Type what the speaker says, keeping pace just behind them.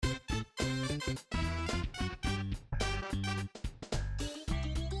Hello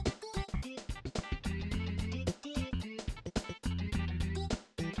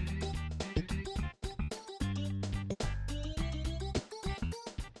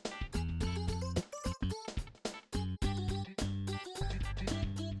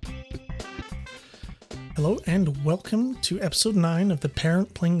and welcome to episode 9 of the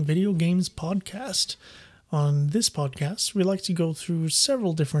Parent Playing Video Games podcast. On this podcast, we like to go through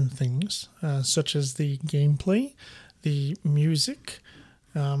several different things, such as the gameplay, the music,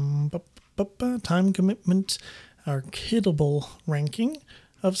 time commitment, our kiddable ranking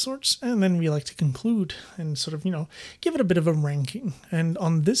of sorts, and then we like to conclude and sort of, give it a bit of a ranking. And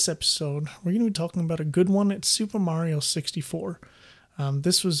on this episode, we're going to be talking about a good one. It's Super Mario 64.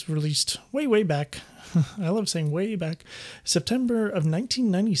 This was released way back. I love saying way back. September of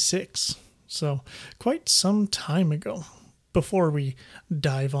 1996. So quite some time ago. Before we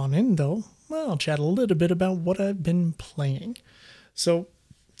dive on in, though, I'll chat a little bit about what I've been playing. So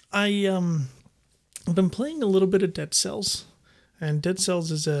I've been playing a little bit of Dead Cells. And Dead Cells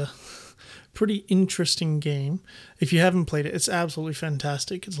is a pretty interesting game. If you haven't played it, it's absolutely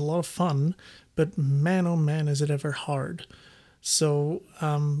fantastic. It's a lot of fun. But man, oh man, is it ever hard. So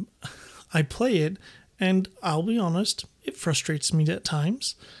I play it, and I'll be honest, it frustrates me at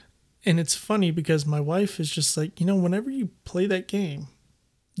times. And it's funny because my wife is just like, whenever you play that game,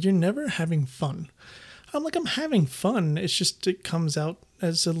 you're never having fun. I'm like, I'm having fun. It's just it comes out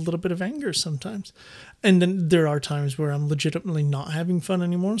as a little bit of anger sometimes. And then there are times where I'm legitimately not having fun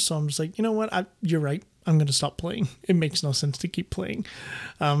anymore. So I'm just like, you know what? You're right. I'm going to stop playing. It makes no sense to keep playing.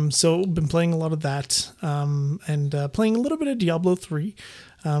 So I've been playing a lot of that and playing a little bit of Diablo 3.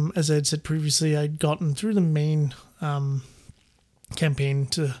 As I had said previously, I'd gotten through the main campaign,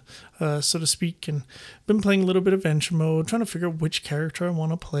 so to speak, and been playing a little bit of Adventure Mode, trying to figure out which character I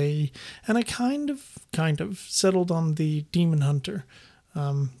want to play. And I kind of settled on the Demon Hunter.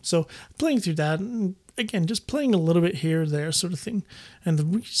 So playing through that, and again, just playing a little bit here or there sort of thing. And the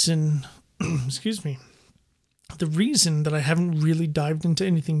reason, the reason that I haven't really dived into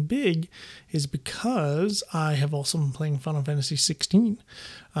anything big is because I have also been playing Final Fantasy 16.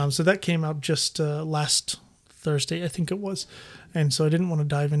 So that came out just last Thursday, I think it was. And so I didn't want to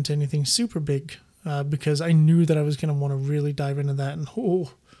dive into anything super big because I knew that I was going to want to really dive into that. And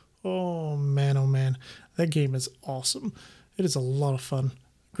oh man, that game is awesome. It is a lot of fun.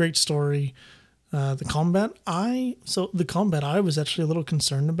 Great story. The combat, I was actually a little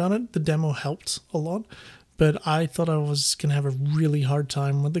concerned about it. The demo helped a lot, but I thought I was going to have a really hard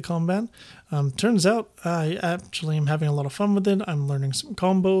time with the combat. Turns out I actually am having a lot of fun with it. I'm learning some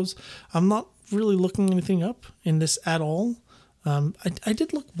combos. I'm not really looking anything up in this at all. I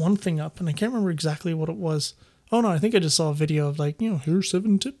did look one thing up, and I can't remember exactly what it was. Oh no, I think I just saw a video of here's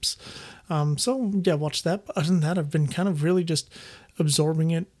 7 tips. So yeah, watch that. But other than that, I've been kind of really just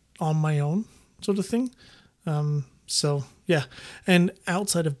absorbing it on my own sort of thing. So yeah, and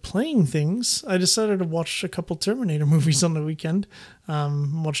outside of playing things, I decided to watch a couple Terminator movies on the weekend.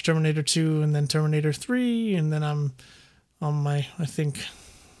 Watch Terminator 2 and then Terminator 3, and then I'm on my, I think,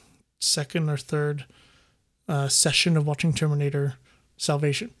 second or third session of watching Terminator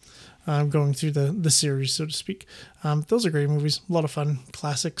Salvation. Going through the series, so to speak. Those are great movies, a lot of fun,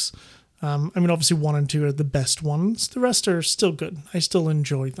 classics. Obviously 1 and 2 are the best ones. The rest are still good. I still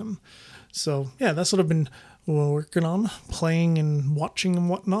enjoy them. So yeah, that's what I've been working on, playing and watching and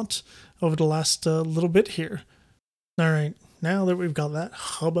whatnot over the last little bit here. All right, now that we've got that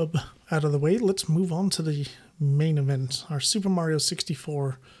hubbub out of the way, let's move on to the main event, our Super Mario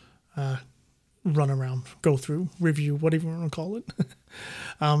 64 run around, go through, review, whatever you want to call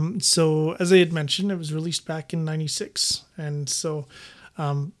it. So as I had mentioned, it was released back in 96. And so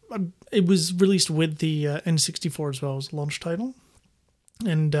it was released with the N64 as well as launch title.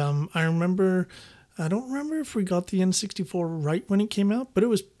 And I don't remember if we got the N64 right when it came out, but it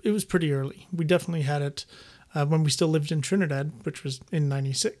was pretty early. We definitely had it when we still lived in Trinidad, which was in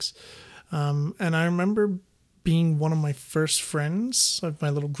 96. And I remember being one of my first friends of my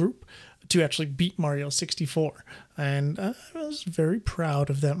little group to actually beat Mario 64. And I was very proud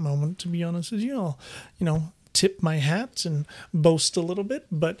of that moment, to be honest with you. I'll, tip my hat and boast a little bit,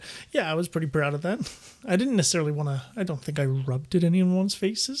 but yeah, I was pretty proud of that. I didn't necessarily I don't think I rubbed it in anyone's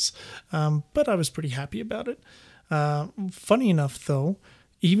faces, but I was pretty happy about it. Funny enough, though,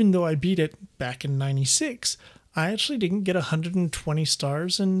 even though I beat it back in 96, I actually didn't get 120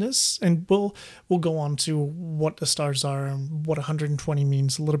 stars in this, and we'll go on to what the stars are and what 120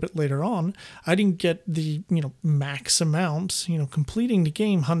 means a little bit later on. I didn't get the max amount, completing the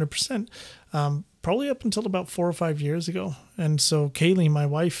game 100%, probably up until about 4 or 5 years ago. And so Kaylee, my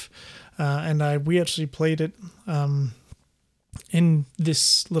wife, and we actually played it in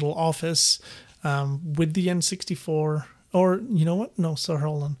this little office with the N64. Or, you know what? No, so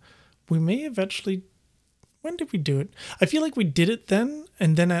hold on. We may have actually... When did we do it? I feel like we did it then,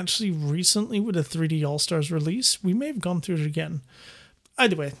 and then actually recently with a 3D All-Stars release, we may have gone through it again.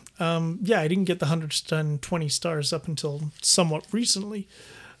 Either way, I didn't get the 120 stars up until somewhat recently.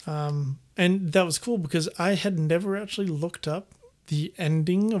 And that was cool because I had never actually looked up the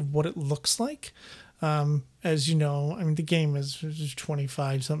ending of what it looks like. As you know, I mean, the game is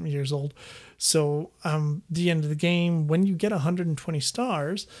 25 something years old. So the end of the game, when you get 120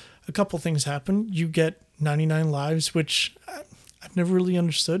 stars, a couple things happen. You get 99 lives, which I've never really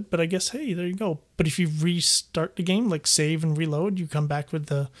understood, but I guess, hey, there you go. But if you restart the game, like save and reload, you come back with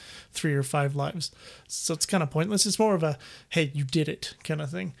the 3 or 5 lives. So it's kind of pointless. It's more of a, hey, you did it kind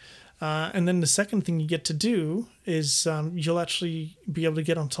of thing. And then the second thing you get to do is you'll actually be able to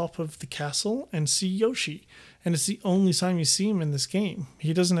get on top of the castle and see Yoshi. And it's the only time you see him in this game.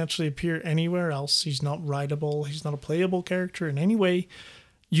 He doesn't actually appear anywhere else. He's not rideable. He's not a playable character in any way.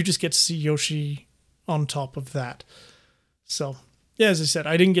 You just get to see Yoshi on top of that. So, yeah, as I said,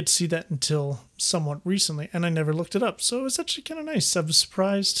 I didn't get to see that until somewhat recently, and I never looked it up. So it's actually kind of nice. I was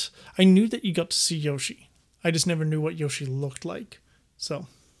surprised. I knew that you got to see Yoshi. I just never knew what Yoshi looked like. So...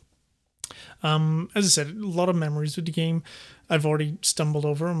 as I said, a lot of memories with the game. I've already stumbled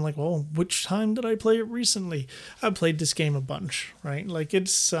over. I'm like, well, which time did I play it recently? I played this game a bunch, right? Like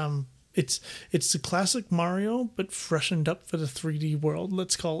it's the classic Mario, but freshened up for the 3D world,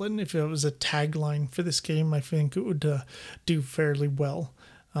 let's call it. And if it was a tagline for this game, I think it would do fairly well.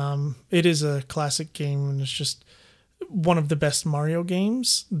 It is a classic game, and it's just one of the best Mario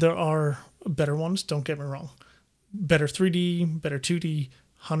games. There are better ones, don't get me wrong. Better 3D, better 2D,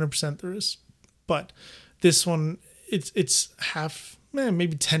 100% there is. But this one, it's half,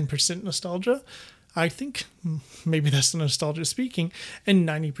 maybe 10% nostalgia. I think maybe that's the nostalgia speaking, and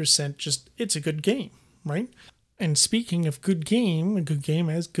 90% just, it's a good game, right? And speaking of good game, a good game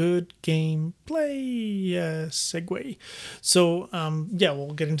has good gameplay. Segue. So,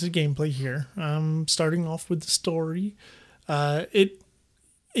 we'll get into the gameplay here. Starting off with the story.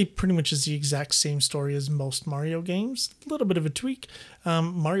 It pretty much is the exact same story as most Mario games. A little bit of a tweak.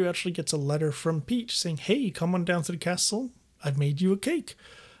 Mario actually gets a letter from Peach saying, hey, come on down to the castle. I've made you a cake.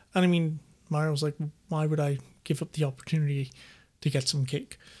 And I mean, Mario's like, why would I give up the opportunity to get some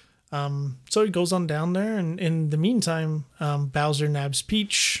cake? So he goes on down there, and in the meantime, Bowser nabs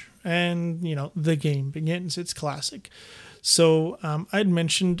Peach, and, the game begins. It's classic. So I had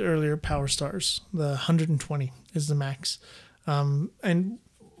mentioned earlier Power Stars. The 120 is the max. And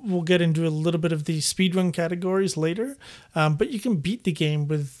we'll get into a little bit of the speedrun categories later, but you can beat the game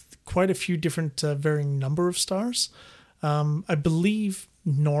with quite a few different varying number of stars. I believe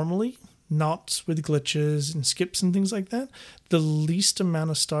normally, not with glitches and skips and things like that, the least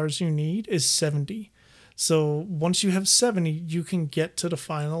amount of stars you need is 70. So once you have 70, you can get to the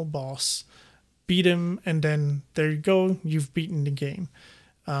final boss, beat him, and then there you go, you've beaten the game.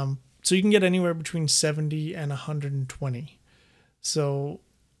 So you can get anywhere between 70 and 120. So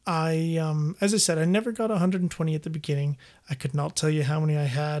as I said, I never got 120 at the beginning. I could not tell you how many I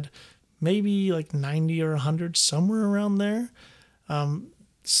had. Maybe like 90 or 100, somewhere around there.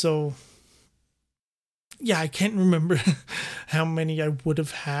 So yeah, I can't remember how many I would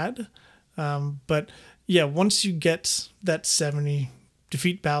have had. But yeah, once you get that 70,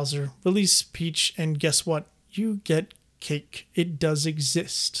 defeat Bowser, release Peach, and guess what? You get cake. It does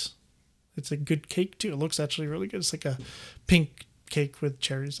exist. It's a good cake too. It looks actually really good. It's like a pink cake with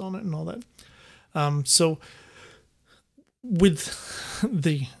cherries on it and all that. So with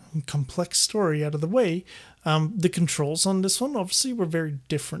the complex story out of the way, the controls on this one obviously were very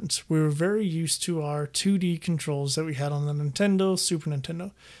different. We were very used to our 2D controls that we had on the Nintendo, Super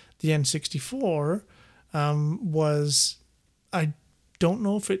Nintendo. The N64 was, I don't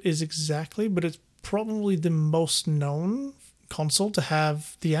know if it is exactly, but it's probably the most known console to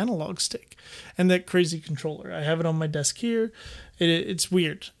have the analog stick and that crazy controller. I have it on my desk here. It's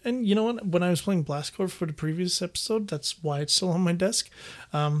weird. And you know what? When I was playing Blast Corps for the previous episode, that's why it's still on my desk.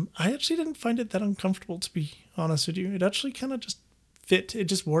 I actually didn't find it that uncomfortable, to be honest with you. It actually kind of just fit. It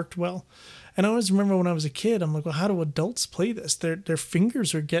just worked well. And I always remember when I was a kid, I'm like, well, how do adults play this? Their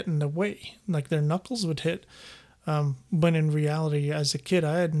fingers are getting in the way. Like their knuckles would hit. When in reality, as a kid,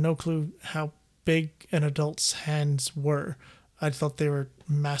 I had no clue how big an adult's hands were. I thought they were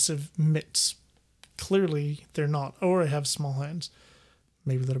massive mitts. Clearly, they're not. Or I have small hands.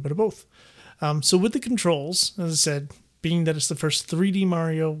 Maybe a little bit of both. So with the controls, as I said, being that it's the first 3D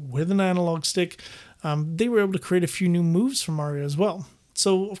Mario with an analog stick, they were able to create a few new moves for Mario as well.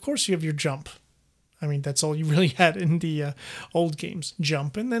 So, of course, you have your jump. I mean, that's all you really had in the old games.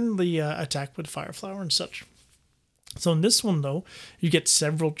 Jump, and then the attack with Fire Flower and such. So in this one, though, you get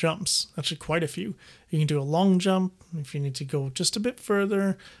several jumps, actually quite a few. You can do a long jump if you need to go just a bit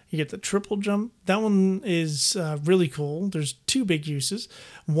further. You get the triple jump. That one is really cool. There's two big uses.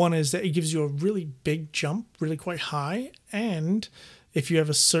 One is that it gives you a really big jump, really quite high. And if you have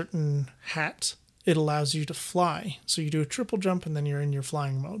a certain hat, it allows you to fly. So you do a triple jump and then you're in your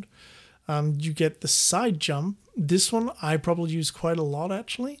flying mode. You get the side jump. This one I probably use quite a lot,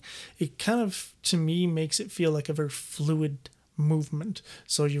 actually. It kind of, to me, makes it feel like a very fluid movement.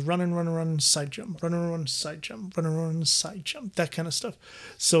 So you run and run and run, side jump, run and run, side jump, run and run, side jump, that kind of stuff.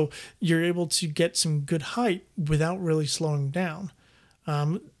 So you're able to get some good height without really slowing down.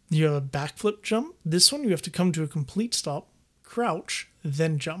 You have a backflip jump. This one you have to come to a complete stop, crouch,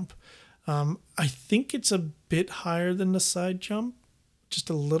 then jump. I think it's a bit higher than the side jump, just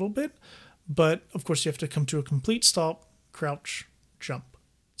a little bit. But, of course, you have to come to a complete stop, crouch, jump.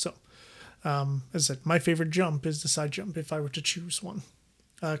 So, as I said, my favorite jump is the side jump if I were to choose one.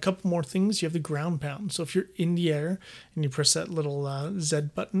 A couple more things. You have the ground pound. So if you're in the air and you press that little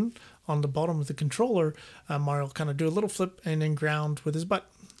Z button on the bottom of the controller, Mario will kind of do a little flip and then ground with his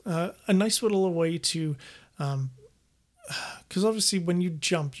butt. A nice little way to... because obviously when you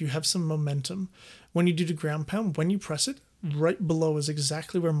jump, you have some momentum. When you do the ground pound, when you press it, right below is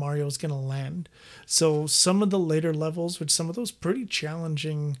exactly where Mario is going to land. So some of the later levels with some of those pretty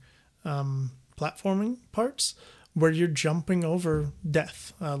challenging platforming parts where you're jumping over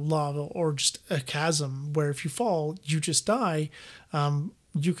death, lava, or just a chasm where if you fall, you just die,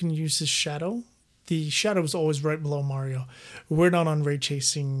 you can use his shadow. The shadow is always right below Mario. We're not on ray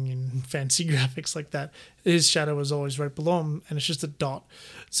tracing and fancy graphics like that. His shadow is always right below him, and it's just a dot.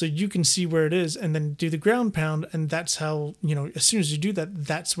 So you can see where it is and then do the ground pound, and that's how, as soon as you do that,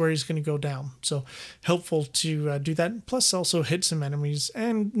 that's where he's going to go down. So helpful to do that. Plus also hit some enemies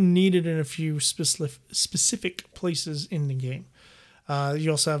and needed in a few specific places in the game.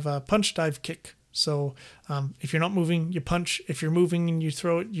 You also have a punch, dive, kick. So if you're not moving, you punch. If you're moving and you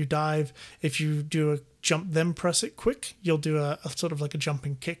throw it, you dive. If you do a jump, then press it quick, you'll do a sort of like a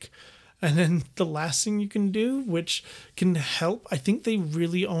jumping kick. And then the last thing you can do, which can help, I think they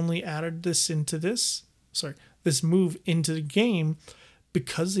really only added this move into the game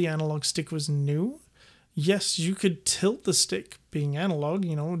because the analog stick was new. Yes, you could tilt the stick being analog,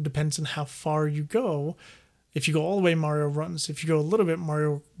 it depends on how far you go. If you go all the way, Mario runs. If you go a little bit,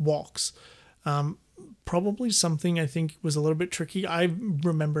 Mario walks. Probably something I think was a little bit tricky. I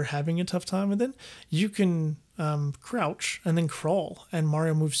remember having a tough time with it. You can crouch and then crawl, and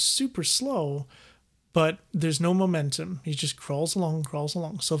Mario moves super slow, but there's no momentum. He just crawls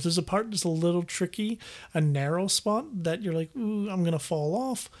along. So if there's a part that's a little tricky, a narrow spot that you're like, ooh, I'm going to fall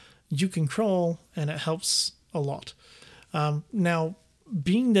off, you can crawl, and it helps a lot. Now,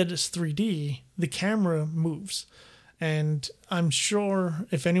 being that it's 3D, the camera moves. And I'm sure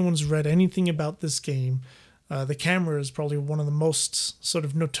if anyone's read anything about this game, the camera is probably one of the most sort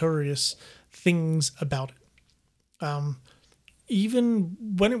of notorious things about it. Even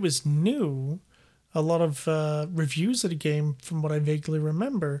when it was new, a lot of reviews of the game, from what I vaguely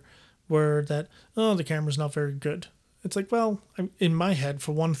remember, were that, the camera's not very good. It's like, well, in my head,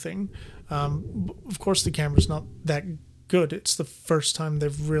 for one thing, of course the camera's not that good. It's the first time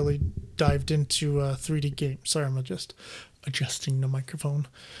they've really dived into a 3D game. Sorry, I'm just adjusting the microphone.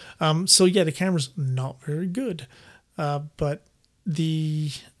 So yeah, the camera's not very good. But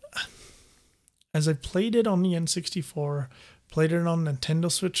as I played it on the N64, played it on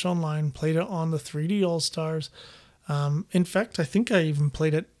Nintendo Switch Online, played it on the 3D All-Stars. In fact, I think I even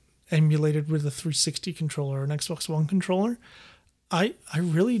played it emulated with a 360 controller or an Xbox One controller. I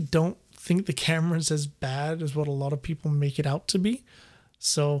really don't think the camera's as bad as what a lot of people make it out to be.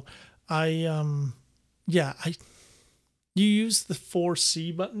 So you use the 4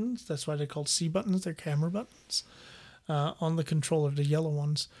 C buttons. That's why they're called C buttons. They're camera buttons on the controller, the yellow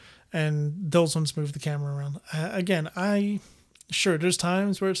ones. And those ones move the camera around. Again, sure, there's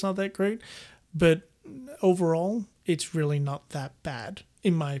times where it's not that great, but overall, it's really not that bad,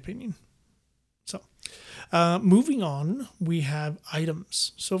 in my opinion. So, moving on, we have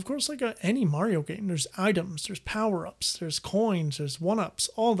items. So, of course, like any Mario game, there's items, there's power-ups, there's coins, there's one-ups,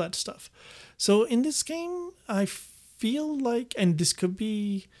 all that stuff. So, in this game, I feel like, and this could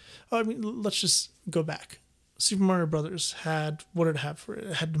be, let's just go back. Super Mario Brothers had, what did it have for it?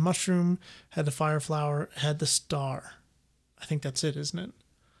 It had the mushroom, had the fire flower, had the star. I think that's it, isn't it?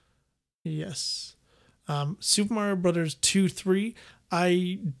 Yes. Super Mario Brothers 2, 3,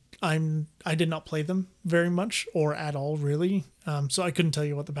 I did not play them very much or at all really. So I couldn't tell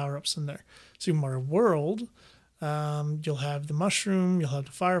you what the power-ups in there. Super Mario World, you'll have the mushroom, you'll have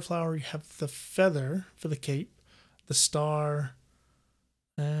the fire flower, you have the feather for the cape, the star,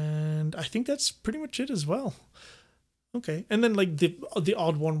 and I think that's pretty much it as well. Okay, and then like the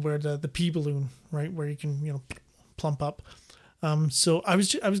odd one where the pea balloon, right, where you can plump up. So I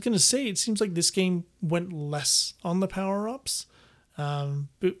was gonna say it seems like this game went less on the power ups,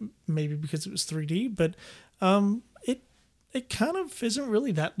 maybe because it was 3D, but it kind of isn't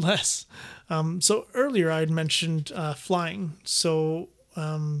really that less. So earlier I had mentioned flying. So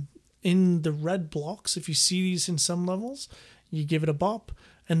in the red blocks, if you see these in some levels, you give it a bop,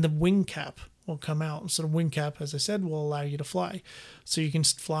 and the wing cap will come out. So the wing cap, as I said, will allow you to fly. So you can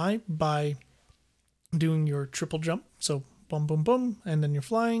fly by doing your triple jump. So boom, boom, boom, and then you're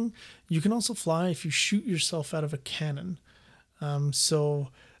flying. You can also fly if you shoot yourself out of a cannon. So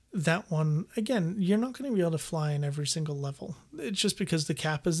that one, again, you're not going to be able to fly in every single level. It's just because the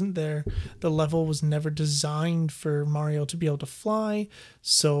cap isn't there. The level was never designed for Mario to be able to fly.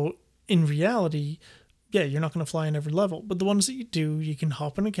 So in reality, yeah, you're not going to fly in every level. But the ones that you do, you can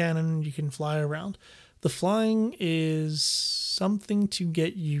hop in a cannon, you can fly around. The flying is something to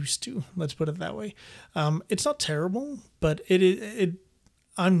get used to. Let's put it that way. It's not terrible, but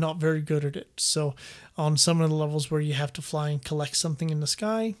I'm not very good at it. So on some of the levels where you have to fly and collect something in the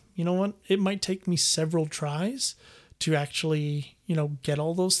sky, you know what? It might take me several tries to actually, get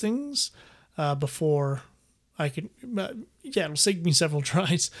all those things before I can. It'll take me several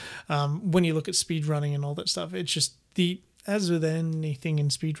tries. When you look at speed running and all that stuff, it's just as with anything in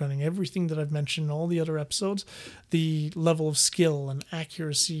speedrunning, everything that I've mentioned in all the other episodes, the level of skill and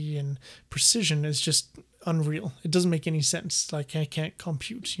accuracy and precision is just unreal. It doesn't make any sense. Like I can't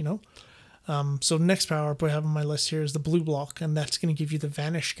compute, So next power up I have on my list here is the blue block, and that's going to give you the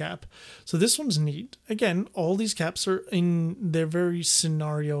vanish cap. So this one's neat. Again, all these caps they're very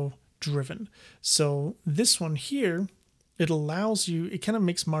scenario driven. So this one here, it kind of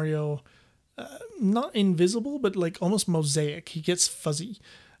makes Mario not invisible, but like almost mosaic. He gets fuzzy.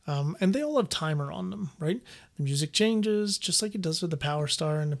 And they all have timer on them, right? The music changes just like it does with the Power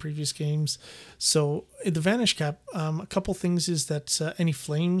Star in the previous games. So the Vanish Cap, a couple things is that any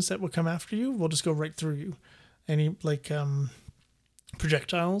flames that would come after you will just go right through you. Any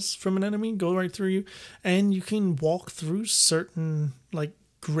projectiles from an enemy go right through you, and you can walk through certain like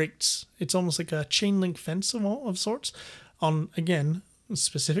grates. It's almost like a chain link fence of sorts. On again,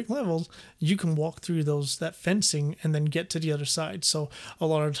 specific levels, you can walk through that fencing and then get to the other side. So a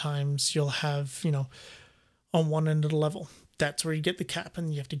lot of times you'll have, on one end of the level, that's where you get the cap,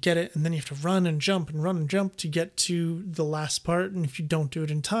 and you have to get it, and then you have to run and jump to get to the last part. And if you don't do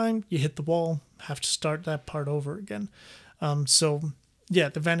it in time, you hit the wall, have to start that part over again. So yeah,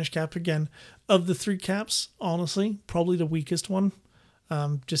 the Vanish Cap, again, of the three caps, honestly, probably the weakest one,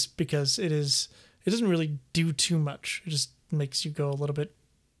 just because it doesn't really do too much. It just makes you go a little bit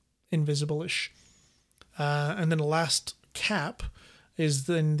invisible-ish. And then the last cap is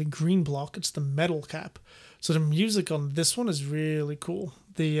in the green block. It's the metal cap. So the music on this one is really cool.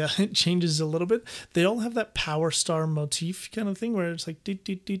 It changes a little bit. They all have that Power Star motif kind of thing where it's like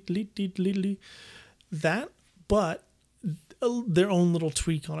that, but their own little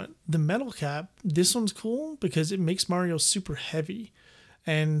tweak on it. The metal cap, this one's cool because it makes Mario super heavy.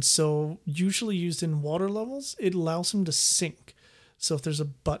 And so usually used in water levels, it allows him to sink. So if there's a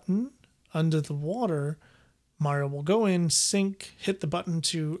button under the water, Mario will go in, sink, hit the button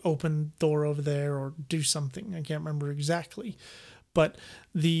to open door over there or do something. I can't remember exactly. But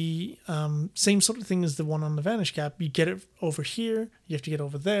the same sort of thing as the one on the Vanish Cap. You get it over here, you have to get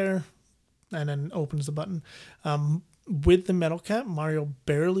over there, and then opens the button. With the metal cap, Mario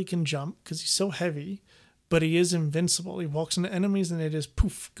barely can jump because he's so heavy. But he is invincible. He walks into enemies and they just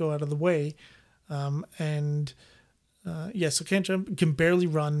poof, go out of the way. So can't jump, can barely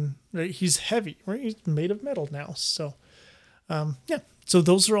run. Right? He's heavy, right? He's made of metal now. So, So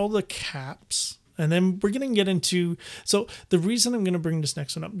those are all the caps. And then we're going to get into... So the reason I'm going to bring this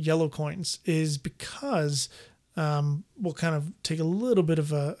next one up, yellow coins, is because we'll kind of take a little bit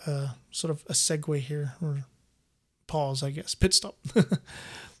of a sort of a segue here, or pause, I guess, pit stop.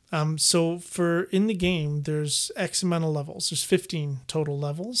 So in the game, there's X amount of levels. There's 15 total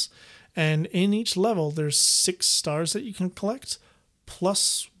levels. And in each level, there's 6 stars that you can collect,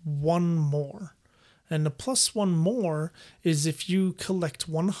 plus 1 more. And the plus 1 more is if you collect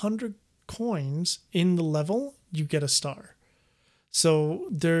 100 coins in the level, you get a star. So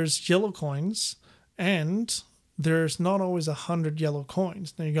there's yellow coins, and there's not always 100 yellow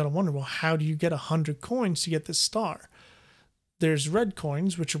coins. Now you got to wonder, well, how do you get 100 coins to get this star? There's red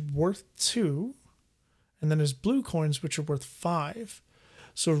coins, which are worth 2, and then there's blue coins, which are worth 5.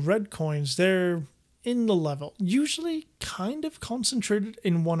 So red coins, they're in the level, usually kind of concentrated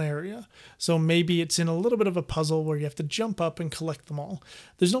in one area. So maybe it's in a little bit of a puzzle where you have to jump up and collect them all.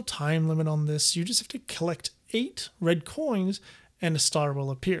 There's no time limit on this. You just have to collect 8 red coins and a star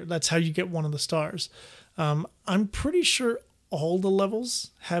will appear. That's how you get one of the stars. I'm pretty sure all the levels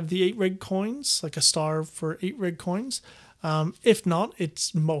have the 8 red coins, like a star for 8 red coins. If not,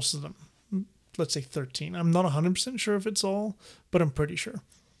 it's most of them. Let's say 13. I'm not 100% sure if it's all, but I'm pretty sure.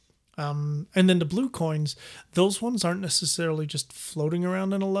 And then the blue coins, those ones aren't necessarily just floating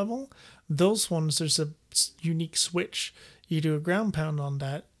around in a level. Those ones, there's a unique switch. You do a ground pound on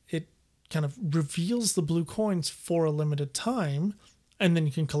that, it kind of reveals the blue coins for a limited time, and then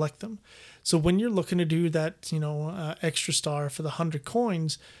you can collect them. So when you're looking to do that, extra star for the 100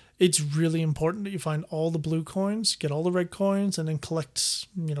 coins, it's really important that you find all the blue coins, get all the red coins, and then collect,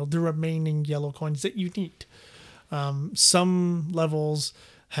 the remaining yellow coins that you need. Some levels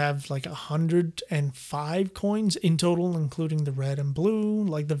have like 105 coins in total, including the red and blue,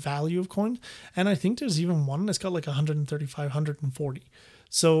 like the value of coins. And I think there's even one that's got like 135, 140.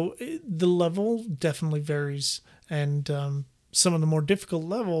 So the level definitely varies. And some of the more difficult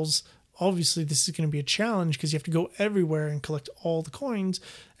levels, obviously this is going to be a challenge because you have to go everywhere and collect all the coins.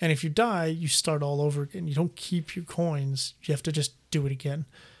 And if you die, you start all over again. You don't keep your coins. You have to just do it again.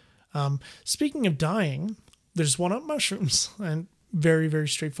 Speaking of dying, there's 1-up mushrooms, and very, very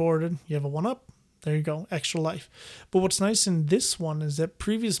straightforward. You have a 1-up, there you go, extra life. But what's nice in this one is that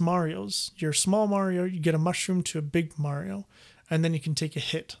previous Marios, your small Mario, you get a mushroom to a big Mario, and then you can take a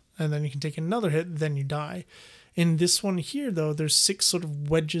hit, and then you can take another hit, then you die. In this one here, though, there's 6 sort of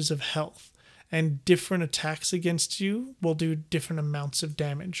wedges of health, and different attacks against you will do different amounts of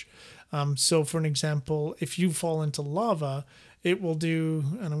damage. So for an example, if you fall into lava, it will do,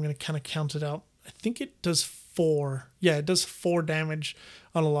 and I'm going to kind of count it out, I think it does 4. Yeah, it does 4 damage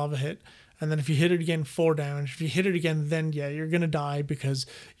on a lava hit. And then if you hit it again, 4 damage. If you hit it again, then yeah, you're going to die because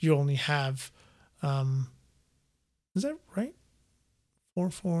you only have, is that right?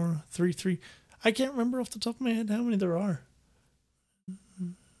 4, 4, 3, 3. I can't remember off the top of my head how many there are.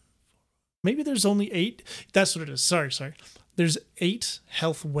 Maybe there's only 8. That's what it is. Sorry. There's 8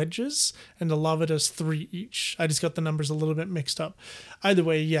 health wedges, and the lava does 3 each. I just got the numbers a little bit mixed up. Either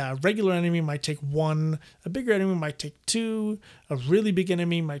way, yeah, a regular enemy might take 1, a bigger enemy might take 2, a really big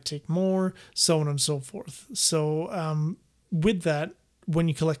enemy might take more, so on and so forth. So with that, when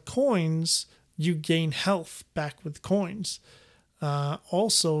you collect coins, you gain health back with coins.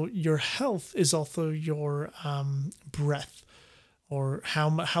 Also, your health is also your breath, or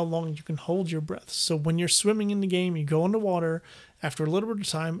how long you can hold your breath. So when you're swimming in the game, you go underwater, after a little bit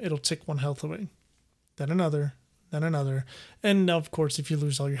of time, it'll tick 1 health away. Then another. And of course, if you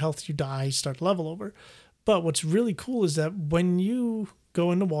lose all your health, you die, start level over. But what's really cool is that when you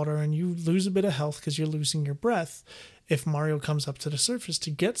go into water and you lose a bit of health because you're losing your breath, if Mario comes up to the surface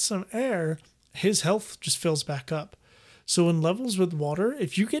to get some air, his health just fills back up. So in levels with water,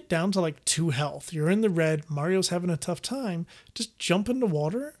 if you get down to like 2 health, you're in the red, Mario's having a tough time, just jump into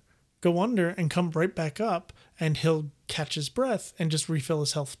water, go under, and come right back up, and he'll catch his breath and just refill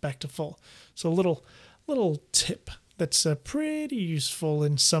his health back to full. So a little tip that's pretty useful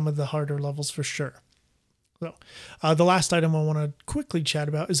in some of the harder levels for sure. So the last item I want to quickly chat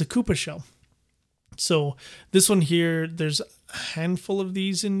about is a Koopa shell. So this one here, there's a handful of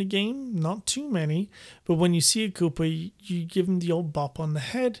these in the game, not too many, but when you see a Koopa, you give him the old bop on the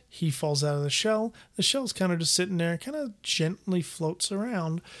head, he falls out of the shell. The shell's kind of just sitting there, kind of gently floats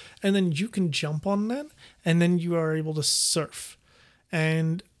around, and then you can jump on that, and then you are able to surf.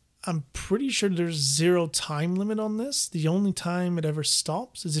 And I'm pretty sure there's 0 time limit on this. The only time it ever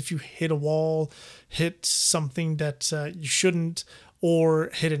stops is if you hit a wall, hit something that you shouldn't, or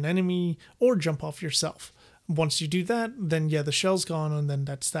hit an enemy, or jump off yourself. Once you do that, then yeah, the shell's gone, and then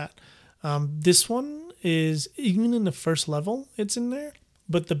that's that. This one is, even in the first level, it's in there,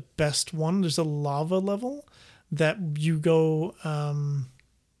 but the best one, there's a lava level that you go,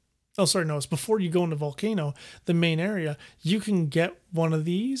 it's before you go into Volcano, the main area, you can get one of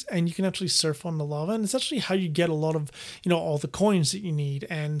these and you can actually surf on the lava. And it's actually how you get a lot of, all the coins that you need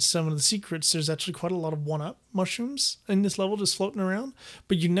and some of the secrets. There's actually quite a lot of 1-up mushrooms in this level just floating around,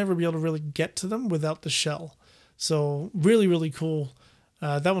 but you'd never be able to really get to them without the shell. So really, really cool.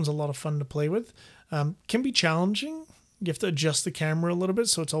 That one's a lot of fun to play with. Can be challenging. You have to adjust the camera a little bit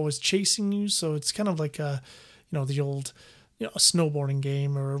so it's always chasing you. So it's kind of like the old, a snowboarding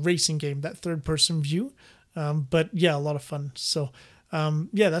game or a racing game, that third-person view. But yeah, a lot of fun. So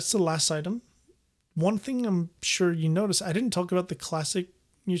yeah, that's the last item. One thing I'm sure you noticed, I didn't talk about the classic,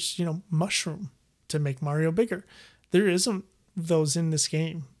 mushroom to make Mario bigger. There isn't those in this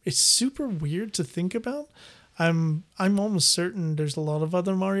game. It's super weird to think about. I'm almost certain there's a lot of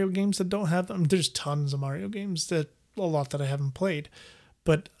other Mario games that don't have them. There's tons of Mario games that a lot that I haven't played,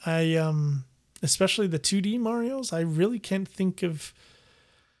 but especially the 2D Mario's, I really can't think of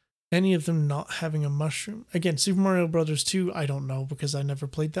any of them not having a mushroom. Again, Super Mario Brothers 2, I don't know because I never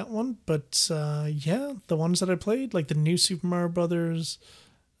played that one. But yeah, the ones that I played, like the new Super Mario Brothers,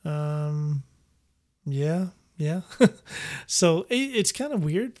 um, yeah, yeah. So it's kind of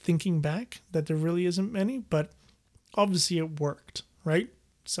weird thinking back that there really isn't many, but obviously it worked, right?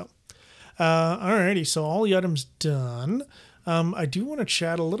 So, alrighty, so all the items done. I do want to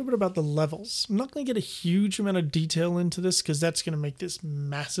chat a little bit about the levels. I'm not going to get a huge amount of detail into this because that's going to make this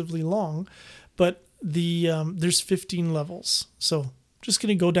massively long. But there's 15 levels, so just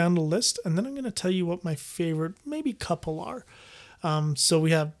going to go down the list, and then I'm going to tell you what my favorite maybe couple are. So we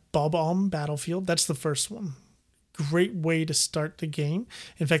have Bob-omb Battlefield. That's the first one. Great way to start the game.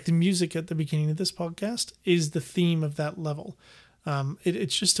 In fact, the music at the beginning of this podcast is the theme of that level.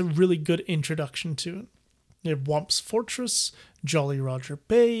 It's just a really good introduction to it. You have Whomp's Fortress, Jolly Roger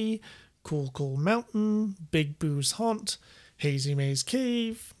Bay, Cool Cool Mountain, Big Boo's Haunt, Hazy Maze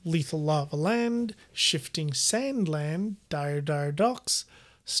Cave, Lethal Lava Land, Shifting Sand Land, Dire Dire Docks,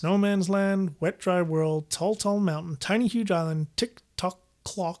 Snowman's Land, Wet Dry World, Tall Tall Mountain, Tiny Huge Island, Tick Tock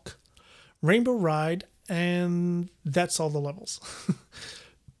Clock, Rainbow Ride, and that's all the levels.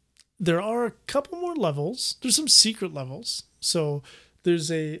 There are a couple more levels. There's some secret levels. So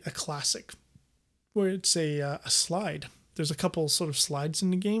there's a classic where it's a slide. There's a couple sort of slides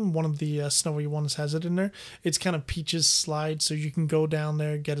in the game. One of the snowy ones has it in there. It's kind of Peach's slide, so you can go down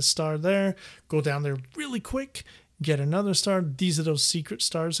there, get a star there, go down there really quick, get another star. These are those secret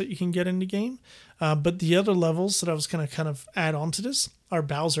stars that you can get in the game. But the other levels that I was going to kind of add on to this are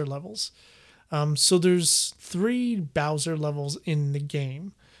Bowser levels. So there's 3 Bowser levels in the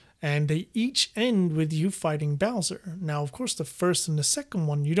game, and they each end with you fighting Bowser. Now, of course, the first and the second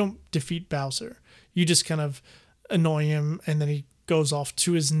one, you don't defeat Bowser. You just kind of annoy him, and then he goes off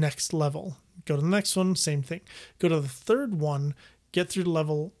to his next level. Go to the next one, same thing. Go to the third one, get through the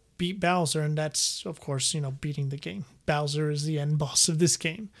level, beat Bowser, and that's, of course, beating the game. Bowser is the end boss of this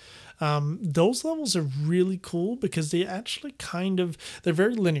game. Those levels are really cool because they actually they're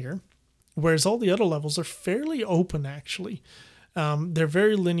very linear, whereas all the other levels are fairly open, actually. They're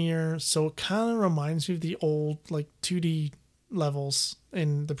very linear, so it kind of reminds me of the old 2D levels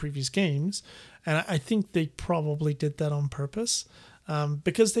in the previous games, and I think they probably did that on purpose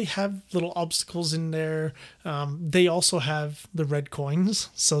because they have little obstacles in there. They also have the red coins,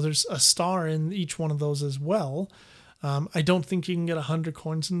 so there's a star in each one of those as well. I don't think you can get 100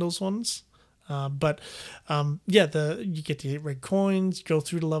 coins in those ones. But you get the 8 red coins, go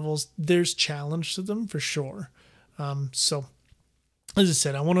through the levels. There's challenge to them for sure. So as I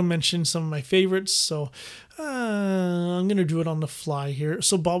said, I want to mention some of my favorites. So I'm going to do it on the fly here.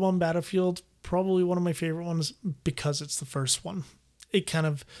 So Bob-omb Battlefield, probably one of my favorite ones because it's the first one. It kind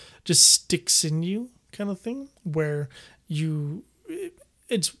of just sticks in you kind of thing where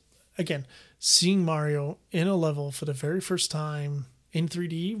it's, again, seeing Mario in a level for the very first time in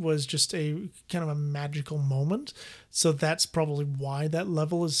 3D was just a kind of a magical moment. So that's probably why that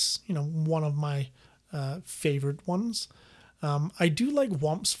level is, one of my favorite ones. I do like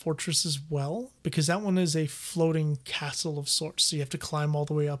Whomp's Fortress as well because that one is a floating castle of sorts. So you have to climb all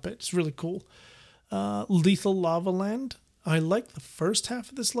the way up it. It's really cool. Lethal Lava Land. I like the first half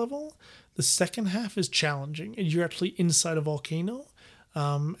of this level. The second half is challenging. You're actually inside a volcano.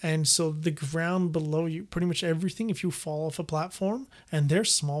 And so the ground below you, pretty much everything, if you fall off a platform, and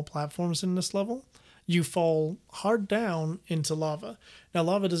there's small platforms in this level, you fall hard down into lava. Now,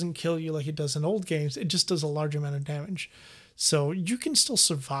 lava doesn't kill you like it does in old games. It just does a large amount of damage. So you can still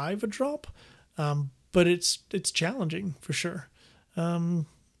survive a drop, but it's challenging for sure.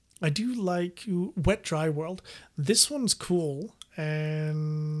 I do like Wet Dry World. This one's cool,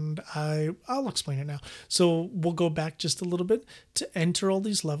 and I'll explain it now. So we'll go back just a little bit. To enter all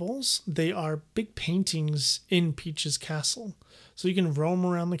these levels, they are big paintings in Peach's castle. So you can roam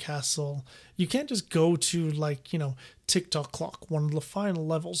around the castle. You can't just go to Tick-Tock Clock, one of the final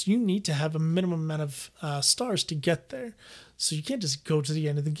levels. You need to have a minimum amount of stars to get there. So you can't just go to the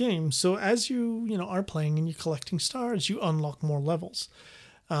end of the game. So as you are playing and you're collecting stars, you unlock more levels.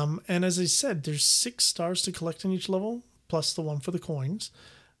 And as I said, there's 6 stars to collect in each level, plus the one for the coins.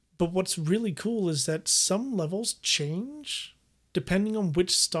 But what's really cool is that some levels change depending on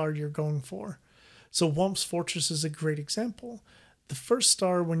which star you're going for. So Womp's Fortress is a great example. The first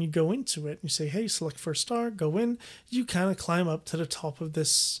star, when you go into it, you say, hey, select first star, go in, you kind of climb up to the top of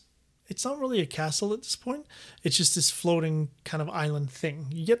this. It's not really a castle at this point. It's just this floating kind of island thing.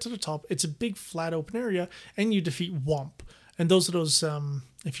 You get to the top, it's a big flat open area, and you defeat Womp. And those are those,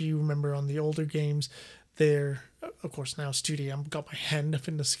 if you remember on the older games, they're, of course, now it's 2D. I've got my hand up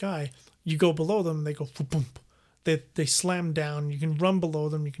in the sky. You go below them, they go boom. They slam down. You can run below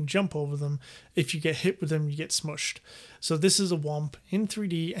them. You can jump over them. If you get hit with them, you get smushed. So this is a Womp in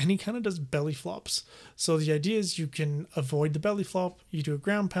 3D, and he kind of does belly flops. So the idea is you can avoid the belly flop. You do a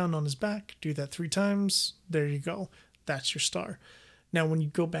ground pound on his back. Do that 3 times. There you go. That's your star. Now, when you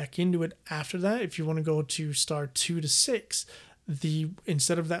go back into it after that, if you want to go to star 2 to 6,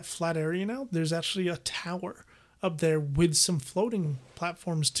 instead of that flat area now, there's actually a tower up there with some floating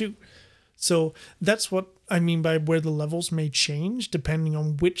platforms too. So that's what I mean by where the levels may change depending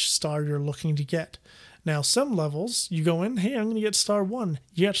on which star you're looking to get. Now, some levels, you go in, hey, I'm going to get star 1.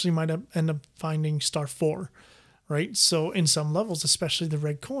 You actually might end up finding star 4, right? So in some levels, especially the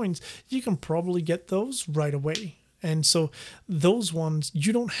red coins, you can probably get those right away. And so those ones,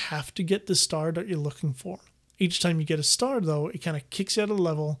 you don't have to get the star that you're looking for. Each time you get a star, though, it kind of kicks you out of the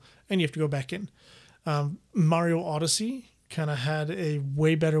level and you have to go back in. Mario Odyssey kind of had a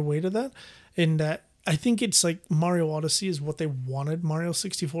way better way to that, in that I think it's like Mario Odyssey is what they wanted Mario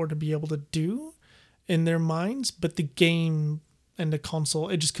 64 to be able to do in their minds, but the game and the console,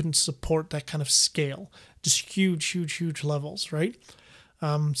 it just couldn't support that kind of scale. Just huge levels, right?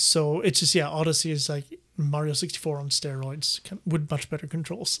 So it's just, Odyssey is like Mario 64 on steroids with much better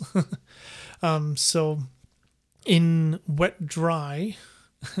controls. So in wet dry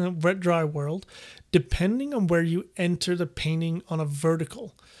world, depending on where you enter the painting on a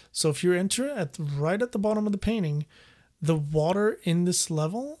vertical. So if you enter it right at the bottom of the painting, the water in this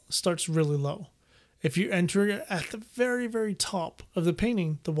level starts really low. If you enter it at the very, very top of the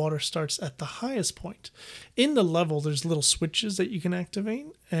painting, the water starts at the highest point. In the level, there's little switches that you can activate,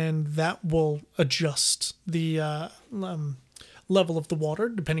 and that will adjust the level of the water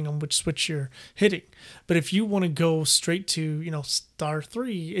depending on which switch you're hitting. But if you want to go straight to, star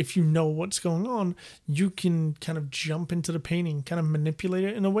 3, if you know what's going on, you can kind of jump into the painting, kind of manipulate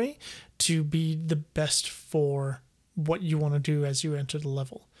it in a way to be the best for what you want to do as you enter the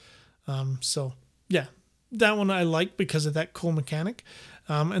level. So yeah, that one I like because of that cool mechanic.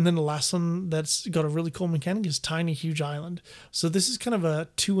 And then the last one that's got a really cool mechanic is Tiny Huge Island. So this is kind of a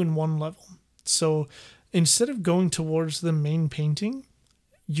 2-in-1 level. So instead of going towards the main painting,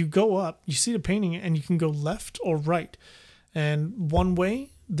 you go up, you see the painting, and you can go left or right. And one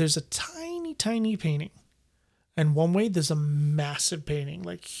way, there's a tiny painting. And one way, there's a massive painting,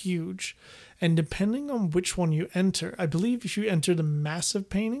 like huge. And depending on which one you enter, I believe if you enter the massive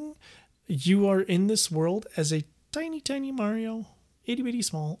painting, you are in this world as a tiny Mario, itty bitty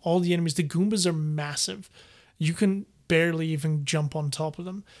small. All the enemies, the Goombas are massive. You can barely even jump on top of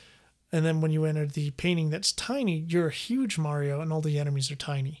them. And then when you enter the painting that's tiny, you're a huge Mario and all the enemies are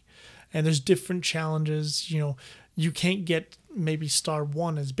tiny. And there's different challenges. You can't get maybe star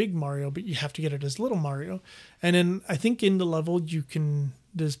 1 as big Mario, but you have to get it as little Mario. And then I think in the level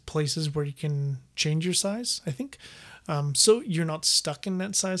there's places where you can change your size, I think. So you're not stuck in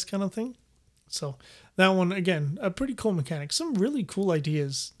that size kind of thing. So that one, again, a pretty cool mechanic. Some really cool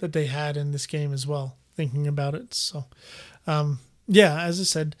ideas that they had in this game as well, thinking about it. So, as I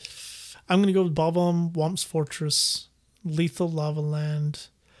said, I'm going to go with Bob-omb, Womp's Fortress, Lethal Lava Land.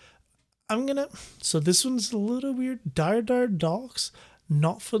 So this one's a little weird. Dire Docks,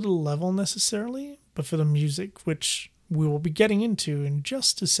 not for the level necessarily, but for the music, which we will be getting into in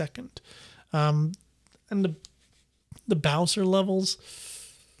just a second. And the Bowser levels,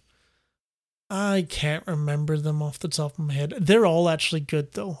 I can't remember them off the top of my head. They're all actually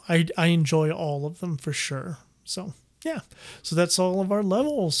good, though. I enjoy all of them for sure. So, yeah. So that's all of our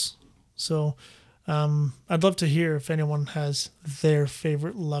levels. So I'd love to hear if anyone has their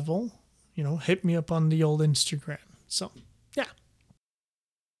favorite level. Hit me up on the old Instagram. So, yeah.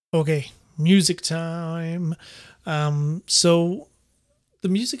 Okay, music time. So the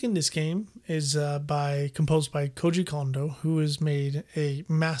music in this game is composed by Koji Kondo, who has made a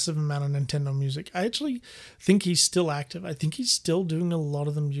massive amount of Nintendo music. I actually think he's still active. I think he's still doing a lot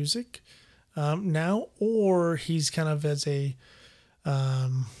of the music now, or he's kind of as a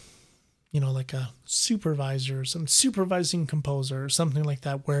like a supervisor, some supervising composer or something like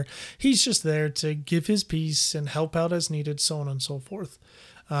that, where he's just there to give his piece and help out as needed, so on and so forth.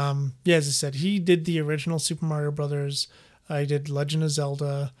 As I said, he did the original Super Mario Brothers. I did Legend of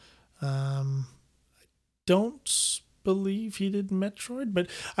Zelda. Don't believe he did Metroid, but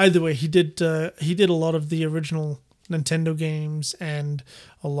either way, he did a lot of the original Nintendo games and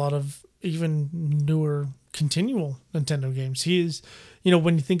a lot of even newer continual Nintendo games. He is,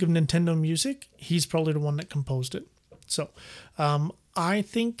 when you think of Nintendo music, he's probably the one that composed it. So, I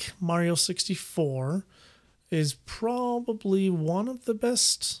think Mario 64 is probably one of the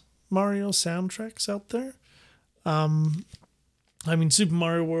best Mario soundtracks out there. Super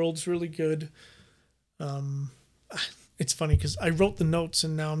Mario World's really good. It's funny because I wrote the notes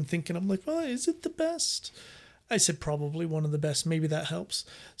and now I'm like, well, is it the best? I said probably one of the best. Maybe that helps.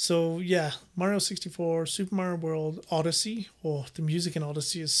 So yeah, Mario 64, Super Mario World, Odyssey. Oh, the music in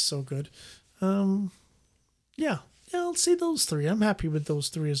Odyssey is so good. Yeah, I'll say those three. I'm happy with those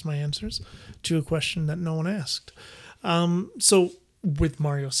three as my answers to a question that no one asked. So with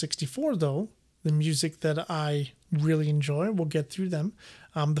Mario 64 though, the music that I really enjoy, we'll get through them.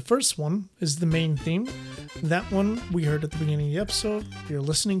 The first one is the main theme. That one we heard at the beginning of the episode. You're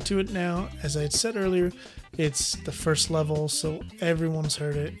listening to it now. As I had said earlier, it's the first level, so everyone's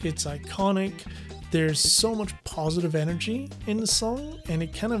heard it. It's iconic. There's so much positive energy in the song, and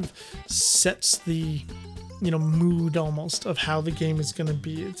it kind of sets the mood almost of how the game is going to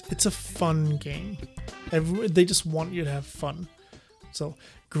be. It's a fun game. They just want you to have fun. So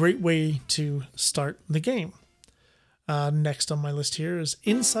great way to start the game. Next on my list here is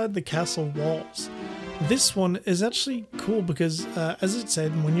Inside the Castle Walls. This one is actually cool because, as it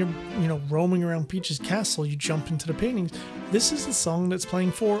said, when you're roaming around Peach's castle, you jump into the paintings. This is the song that's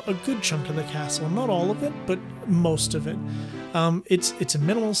playing for a good chunk of the castle. Not all of it, but most of it. It's a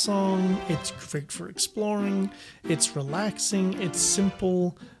minimal song. It's great for exploring. It's relaxing. It's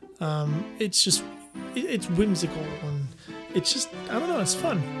simple. It's whimsical and it's just, I don't know, it's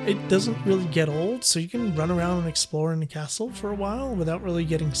fun. It doesn't really get old, so you can run around and explore in the castle for a while without really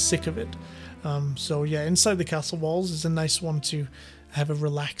getting sick of it. So yeah, Inside the Castle Walls is a nice one to have a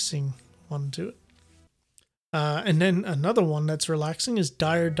relaxing one to it. And then another one that's relaxing is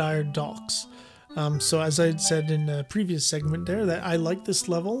Dire Dire Docks. So as I had said in the previous segment there, that I like this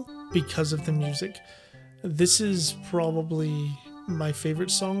level because of the music. This is probably my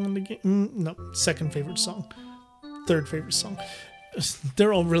favorite song in the game. No, second favorite song. Third favorite song.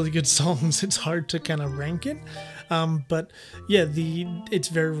 They're all really good songs. It's hard to kind of rank it. But yeah, it's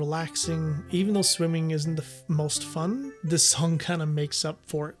very relaxing. Even though swimming isn't the most fun, this song kind of makes up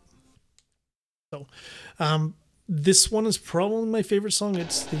for it. So, this one is probably my favorite song.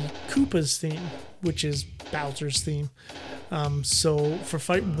 It's the Koopa's theme, which is Bowser's theme. So for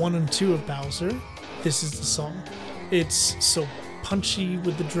fight 1 and 2 of Bowser, this is the song. It's so punchy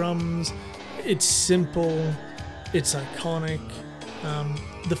with the drums. It's simple. It's iconic.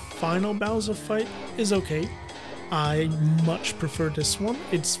 The final Bowser fight is okay. I much prefer this one.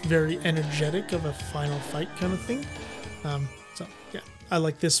 It's very energetic of a final fight kind of thing. So yeah, I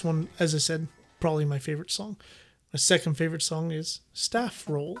like this one. As I said, probably my favorite song. My second favorite song is Staff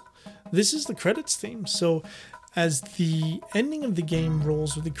Roll. This is the credits theme. So as the ending of the game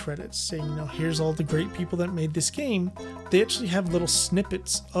rolls with the credits, saying, here's all the great people that made this game, they actually have little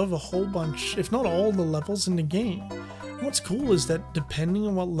snippets of a whole bunch, if not all the levels in the game. And what's cool is that depending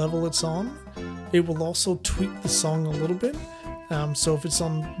on what level it's on, it will also tweak the song a little bit. So if it's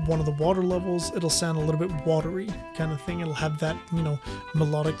on one of the water levels, it'll sound a little bit watery kind of thing. It'll have that,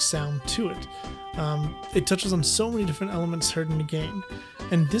 melodic sound to it. It touches on so many different elements heard in the game.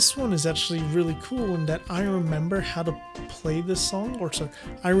 And this one is actually really cool in that I remember how to play this song,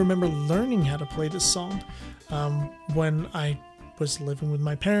 I remember learning how to play this song when I was living with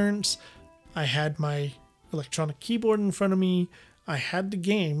my parents. I had my electronic keyboard in front of me. I had the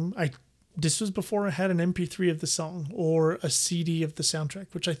game. This was before I had an MP3 of the song or a CD of the soundtrack,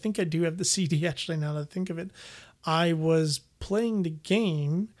 which I think I do have the CD actually now that I think of it. I was playing the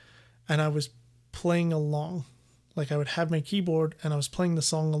game and I was playing along. Like I would have my keyboard and I was playing the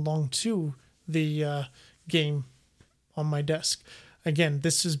song along to the game on my desk. Again,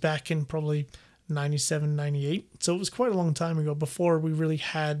 this is back in probably 97, 98. So it was quite a long time ago before we really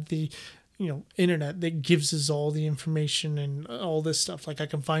had the internet that gives us all the information and all this stuff. Like I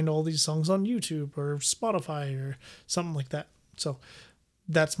can find all these songs on YouTube or Spotify or something like that. So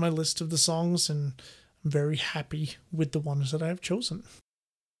that's my list of the songs, and I'm very happy with the ones that I have chosen.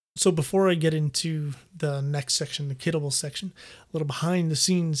 So before I get into the next section, the Kiddable section, a little behind the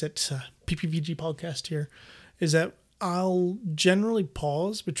scenes at PPVG Podcast here is that I'll generally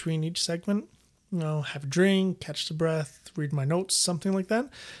pause between each segment, have a drink, catch the breath, read my notes, something like that.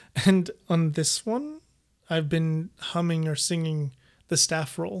 And on this one, I've been humming or singing the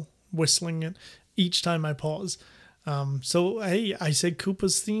staff roll, whistling it each time I pause. So, hey, I said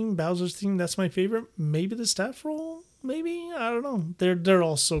Koopa's theme, Bowser's theme, that's my favorite. Maybe the staff roll maybe, I don't know. They're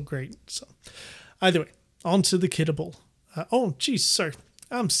all so great. So either way, on to the kiddable. Oh, geez, sorry.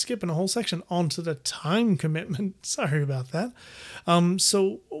 I'm skipping a whole section onto the time commitment. Sorry about that.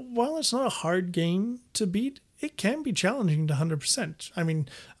 So while it's not a hard game to beat, it can be challenging to 100%. I mean,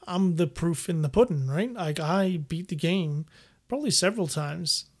 I'm the proof in the pudding, right? Like, I beat the game probably several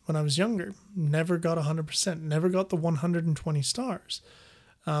times when I was younger. Never got 100%. Never got the 120 stars.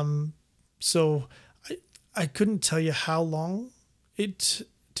 So I couldn't tell you how long it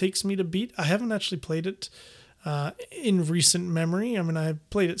takes me to beat. I haven't actually played it in recent memory. I mean, I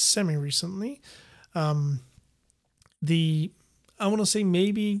played it semi-recently. I want to say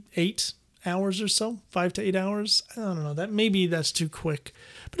maybe 8 hours or so, 5 to 8 hours. I don't know, that's too quick.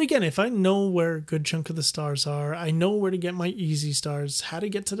 But again, if I know where a good chunk of the stars are, I know where to get my easy stars, how to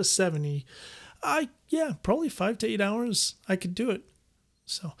get to the 70, probably 5 to 8 hours, I could do it.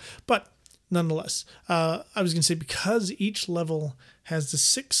 So, but nonetheless, I was going to say, because each level has the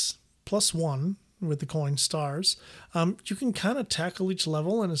 6+1 with the coin stars, you can kind of tackle each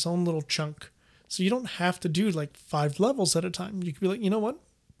level in its own little chunk. So you don't have to do like 5 levels at a time. You could be like, you know what?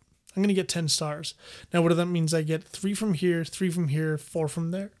 I'm going to get 10 stars. Now, what if that means I get 3 from here, 3 from here, 4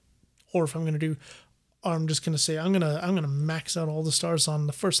 from there? Or if I'm going to do, or I'm just going to say, I'm going to max out all the stars on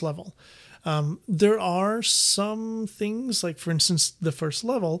the first level. There are some things, like for instance, the first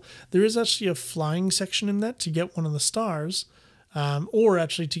level, there is actually a flying section in that to get one of the stars, or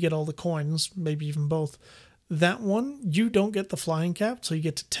actually to get all the coins, maybe even both. That one, you don't get the flying cap till you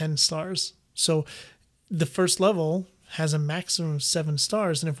get to 10 stars. So the first level has a maximum of 7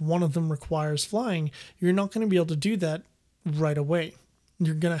 stars, and if one of them requires flying, you're not going to be able to do that right away.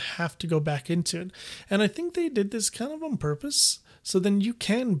 You're going to have to go back into it. And I think they did this kind of on purpose. So then you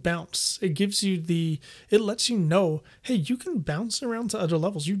can bounce. It lets you know, hey, you can bounce around to other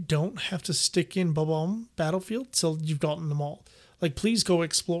levels. You don't have to stick in Bob-omb Battlefield till you've gotten them all. Like, please go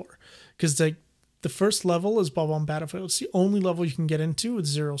explore. Because the first level is Bob-omb Battlefield. It's the only level you can get into with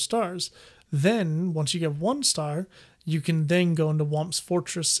 0 stars. Then, once you get 1 star, you can then go into Womp's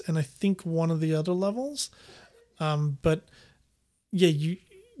Fortress and I think one of the other levels. But yeah, you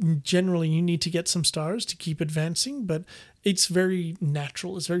need to get some stars to keep advancing, but it's very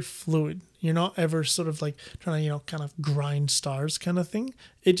natural. It's very fluid. You're not ever sort of like trying to, kind of grind stars kind of thing.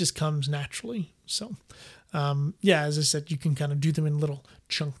 It just comes naturally. So, as I said, you can kind of do them in little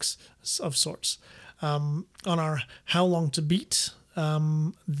chunks of sorts. On our How Long to Beat,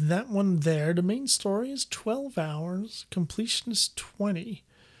 that one there, the main story is 12 hours, completion is 20.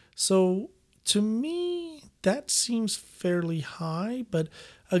 So to me, that seems fairly high, but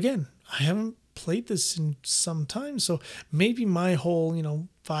again, I haven't played this in some time, so maybe my whole,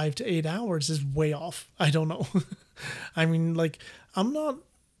 5 to 8 hours is way off. I don't know. I mean, like, I'm not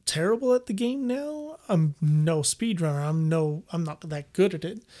terrible at the game now. I'm no speedrunner. I'm not that good at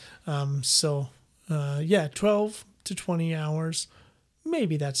it. 12 to 20 hours.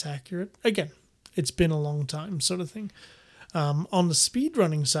 Maybe that's accurate. Again, it's been a long time, sort of thing. On the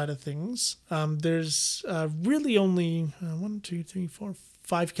speedrunning side of things, there's really only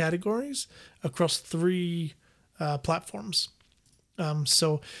 5 categories across 3 platforms.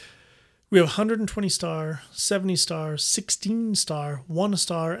 So we have 120 star, 70 star, 16 star, 1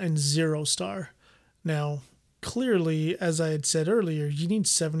 star, and 0 star. Now, clearly, as I had said earlier, you need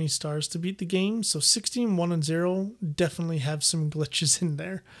 70 stars to beat the game. So 16, 1, and 0 definitely have some glitches in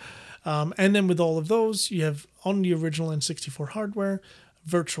there. And then with all of those, you have on the original N64 hardware,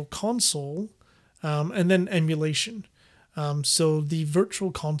 Virtual Console, and then emulation. So the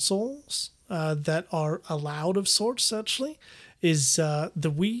Virtual Consoles that are allowed of sorts, actually, is the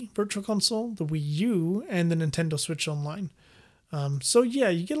Wii Virtual Console, the Wii U, and the Nintendo Switch Online.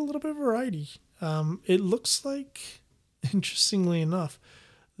 You get a little bit of variety. It looks like, interestingly enough,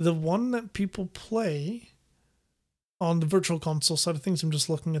 the one that people play on the Virtual Console side of things, I'm just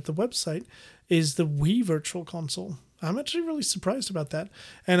looking at the website, is the Wii Virtual Console. I'm actually really surprised about that.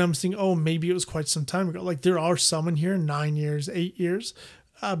 And I'm thinking, maybe it was quite some time ago. Like, there are some in here, 9 years, 8 years.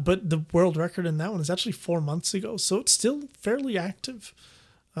 But the world record in that one is actually 4 months ago. So it's still fairly active.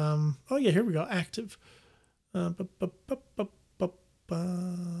 Here we go. Active.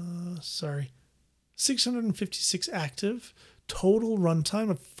 Sorry. 656 active. Total runtime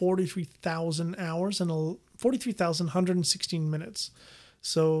of 43,000 hours and 43,116 minutes.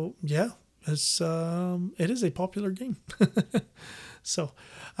 So yeah, it is a popular game. So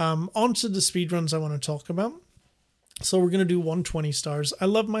on to the speedruns I want to talk about. So we're going to do 120 stars. I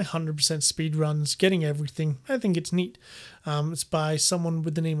love my 100% speedruns, getting everything. I think it's neat. It's by someone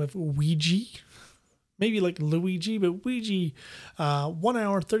with the name of Ouija. maybe like Luigi, but Ouija, 1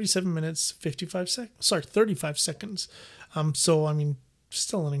 hour, 37 minutes, 55 seconds. Sorry, 35 seconds. So, I mean,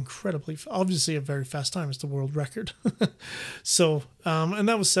 still an incredibly, obviously a very fast time. It's the world record. So, and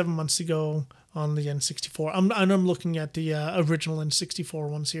that was 7 months ago on the N64. I'm looking at the original N64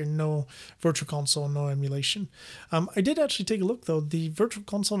 ones here. No Virtual Console, no emulation. I did actually take a look, though. The Virtual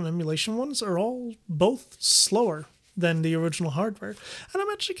Console and emulation ones are all both slower than the original hardware. And I'm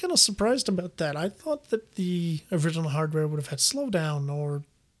actually kind of surprised about that. I thought that the original hardware would have had slowdown or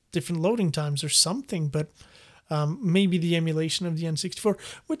different loading times or something, but maybe the emulation of the N64,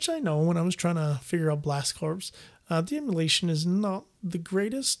 which I know when I was trying to figure out Blast Corps, the emulation is not the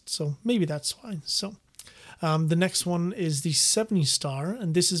greatest, so maybe that's fine. So the next one is the 70 Star,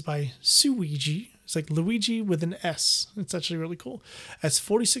 and this is by Suigi. It's like Luigi with an S. It's actually really cool. It's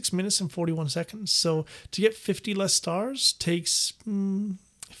 46 minutes and 41 seconds. So to get 50 less stars takes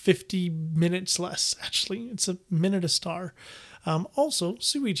 50 minutes less, actually. It's a minute a star. Also,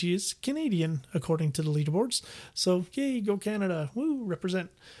 Suigi is Canadian, according to the leaderboards. So, yay, go Canada. Woo,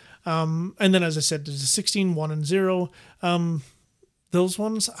 represent. And then, as I said, there's a 16, 1, and 0. Those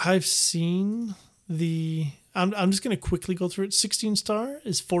ones, I've seen the... I'm just going to quickly go through it. 16 star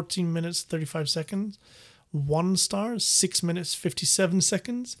is 14 minutes, 35 seconds. 1 star is 6 minutes, 57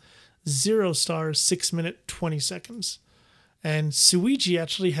 seconds. 0 star is 6 minutes, 20 seconds. And Suigi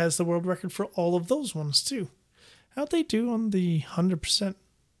actually has the world record for all of those ones, too. How'd they do on the 100%?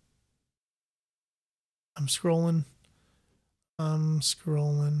 I'm scrolling.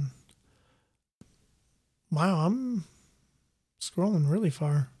 Wow, I'm scrolling really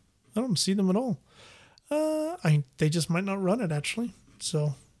far. I don't see them at all. They just might not run it, actually.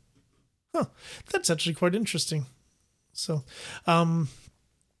 So, that's actually quite interesting. So,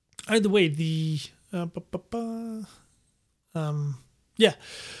 either way, the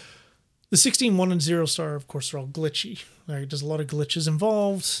the 16, 1, and 0 star, of course, are all glitchy. Right? There's a lot of glitches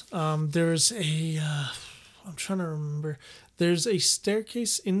involved. There's a I'm trying to remember. There's a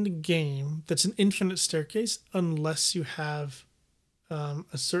staircase in the game that's an infinite staircase unless you have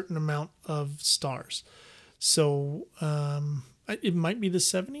a certain amount of stars. So it might be the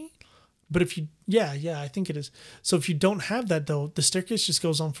 70, but if you, I think it is. So if you don't have that, though, the staircase just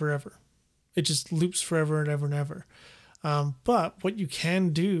goes on forever. It just loops forever and ever and ever. But what you can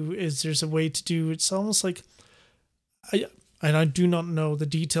do is there's a way to do, it's almost like, I do not know the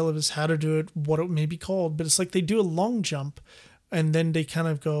detail of this, how to do it, what it may be called, but it's like they do a long jump and then they kind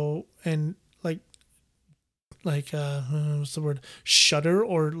of go and what's the word? Shudder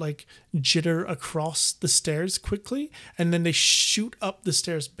or like jitter across the stairs quickly. And then they shoot up the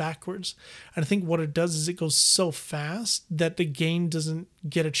stairs backwards. And I think what it does is it goes so fast that the game doesn't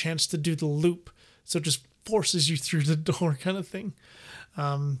get a chance to do the loop. So it just forces you through the door kind of thing.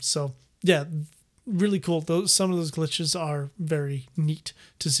 So yeah, really cool. Some of those glitches are very neat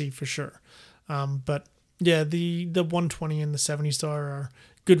to see for sure. But yeah, the 120 and the 70 star are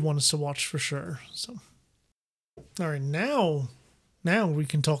good ones to watch for sure. So, all right, now we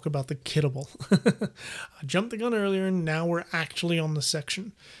can talk about the kiddable. I jumped the gun earlier, and now we're actually on the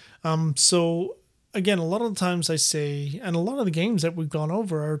section. So again, a lot of the times I say, and a lot of the games that we've gone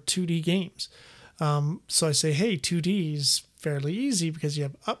over are 2D games. So I say, hey, 2D is fairly easy because you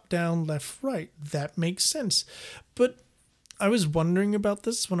have up, down, left, right. That makes sense. But I was wondering about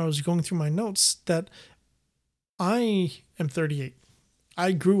this when I was going through my notes that I am 38.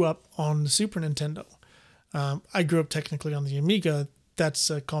 I grew up on the Super Nintendo. I grew up technically on the Amiga. That's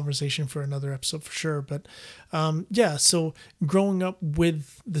a conversation for another episode for sure. But so growing up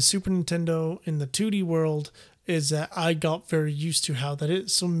with the Super Nintendo in the 2D world is that I got very used to how that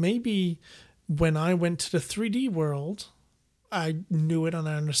is. So maybe when I went to the 3D world, I knew it and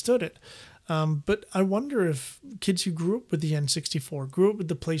I understood it. But I wonder if kids who grew up with the N64, grew up with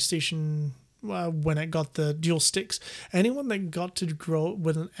the PlayStation when it got the dual sticks, anyone that got to grow up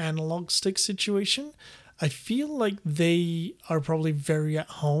with an analog stick situation, I feel like they are probably very at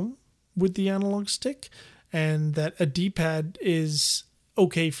home with the analog stick and that a D-pad is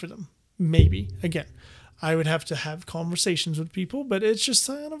okay for them. Maybe. Again, I would have to have conversations with people, but it's just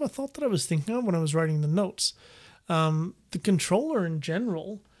kind of a thought that I was thinking of when I was writing the notes. The controller in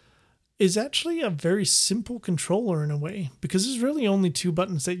general is actually a very simple controller in a way because there's really only 2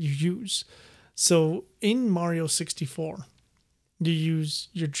 buttons that you use. So in Mario 64, you use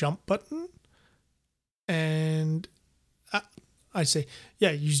your jump button and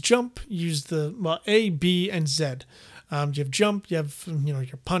use jump, use the A, B, and Z. You have jump, you have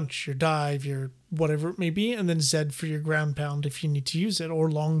your punch, your dive, your whatever it may be, and then Z for your ground pound if you need to use it, or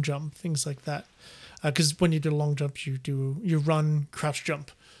long jump, things like that. Because when you do a long jump, you run, crouch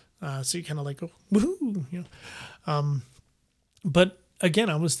jump. So you kind of like go, woohoo, But again,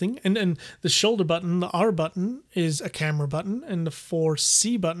 I was thinking, and the shoulder button, the R button is a camera button, and the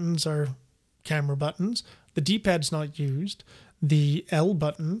 4C buttons are camera buttons. The D-pad's not used. The L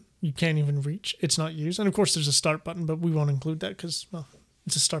button, you can't even reach. It's not used. And of course, there's a start button, but we won't include that because, well,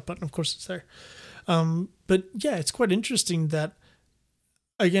 it's a start button. Of course, it's there. But yeah, it's quite interesting that,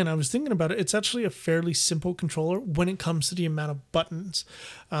 again, I was thinking about it. It's actually a fairly simple controller when it comes to the amount of buttons.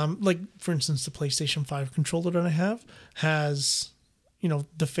 Like, for instance, the PlayStation 5 controller that I have has,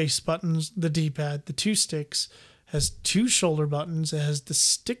 the face buttons, the D-pad, the 2 sticks, has 2 shoulder buttons. It has the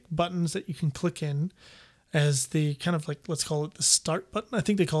stick buttons that you can click in as the kind of like, let's call it the start button. I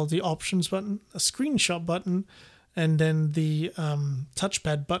think they call it the options button, a screenshot button, and then the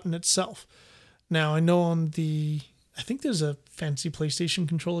touchpad button itself. Now, I know I think there's a fancy PlayStation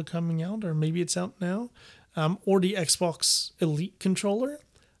controller coming out, or maybe it's out now, or the Xbox Elite controller.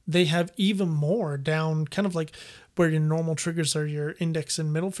 They have even more down, kind of like where your normal triggers are your index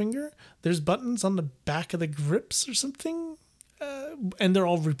and middle finger. There's buttons on the back of the grips or something, and they're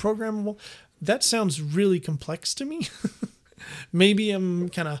all reprogrammable. That sounds really complex to me. Maybe I'm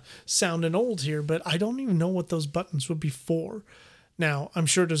kind of sounding old here, but I don't even know what those buttons would be for. Now, I'm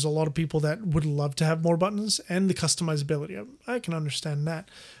sure there's a lot of people that would love to have more buttons and the customizability. I can understand that.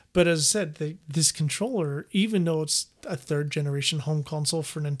 But as I said, this controller, even though it's a 3rd generation home console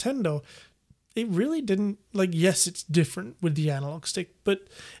for Nintendo, it really didn't, yes, it's different with the analog stick, but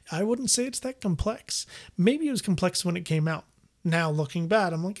I wouldn't say it's that complex. Maybe it was complex when it came out. Now, looking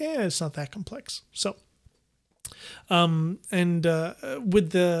back, I'm like, it's not that complex. So, with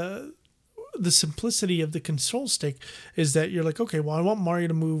the simplicity of the control stick is that you're like, okay, well, I want Mario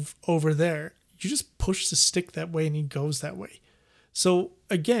to move over there. You just push the stick that way and he goes that way. So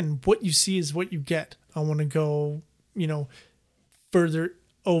again, what you see is what you get. I want to go, further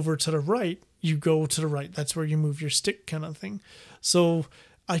over to the right, you go to the right. That's where you move your stick kind of thing. So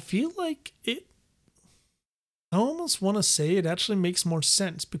I feel like I almost want to say it actually makes more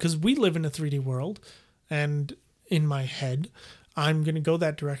sense because we live in a 3D world and in my head, I'm going to go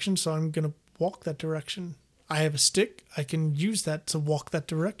that direction. So I'm going to walk that direction. I have a stick. I can use that to walk that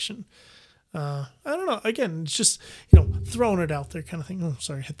direction. I don't know. Again, it's just, throwing it out there kind of thing. Oh,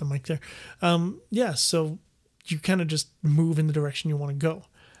 sorry, hit the mic there. So you kind of just move in the direction you want to go.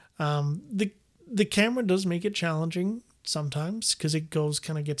 The camera does make it challenging sometimes because it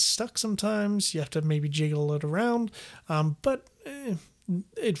gets stuck sometimes. You have to maybe jiggle it around. But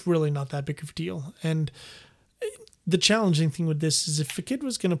it's really not that big of a deal. And the challenging thing with this is if a kid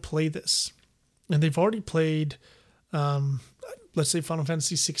was going to play this and they've already played, let's say Final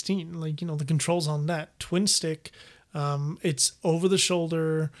Fantasy 16, the controls on that twin stick, it's over the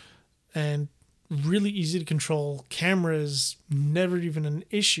shoulder and really easy to control. Camera is never even an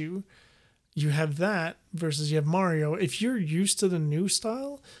issue. You have that versus you have Mario. If you're used to the new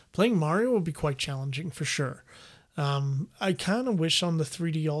style, playing Mario will be quite challenging for sure. I kind of wish on the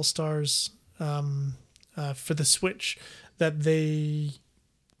 3D All-Stars for the Switch that they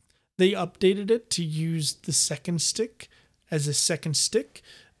updated it to use the second stick as a second stick,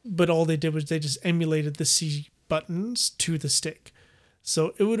 but all they did was they just emulated the C buttons to the stick.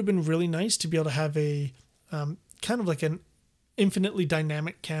 So it would have been really nice to be able to have a kind of like an infinitely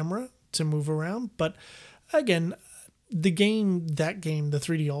dynamic camera to move around. But again, the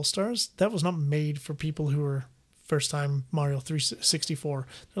 3D All-Stars, that was not made for people who were first time Mario 364.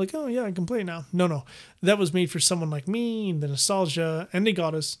 They're like, oh yeah, I can play now. No. That was made for someone like me and the nostalgia, and they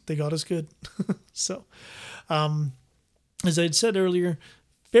got us good. So, as I had said earlier,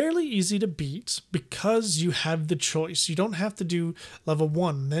 fairly easy to beat because you have the choice. You don't have to do level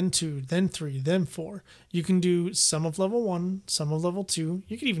 1, then 2, then 3, then 4. You can do some of level 1, some of level 2.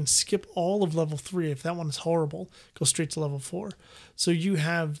 You can even skip all of level 3 if that one is horrible. Go straight to level 4. So you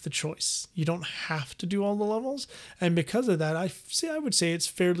have the choice. You don't have to do all the levels. And because of that, I would say it's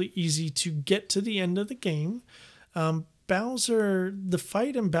fairly easy to get to the end of the game. Bowser, the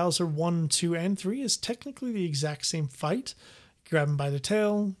fight in Bowser 1, 2, and 3 is technically the exact same fight. Grab him by the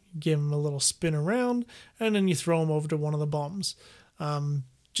tail, give him a little spin around, and then you throw him over to one of the bombs.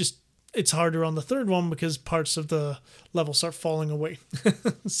 It's harder on the third one because parts of the level start falling away.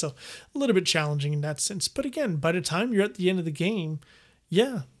 So a little bit challenging in that sense. But again, by the time you're at the end of the game,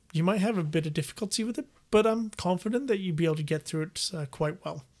 yeah, you might have a bit of difficulty with it, but I'm confident that you'll be able to get through it quite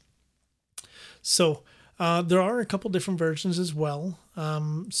well. So there are a couple different versions as well.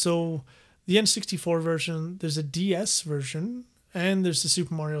 So the N64 version, there's a DS version, and there's the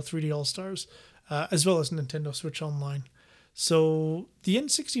Super Mario 3D All-Stars, as well as Nintendo Switch Online. So the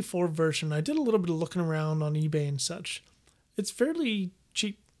N64 version, I did a little bit of looking around on eBay and such. It's fairly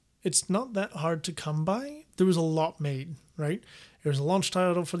cheap. It's not that hard to come by. There was a lot made, right? It was a launch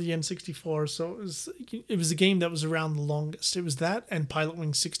title for the N64, so it was a game that was around the longest. It was that and Pilot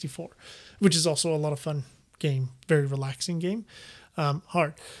Wings 64, which is also a lot of fun game, very relaxing game.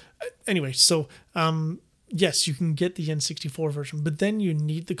 Hard. Anyway, so yes, you can get the N64 version, but then you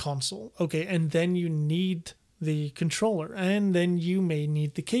need the console, okay, and then you need the controller, and then you may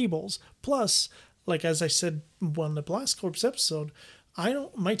need the cables. Plus, like as I said on the Blast Corps episode,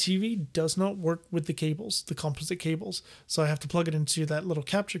 my TV does not work with the cables, the composite cables. So I have to plug it into that little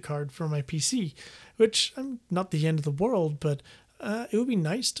capture card for my PC, which I'm not the end of the world, but it would be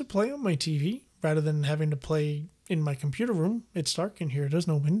nice to play on my TV rather than having to play in my computer room. It's dark in here. There's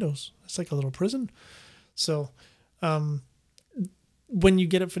no windows. It's like a little prison. So when you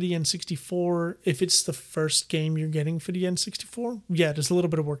get it for the N64, if it's the first game you're getting for the N64, yeah, there's a little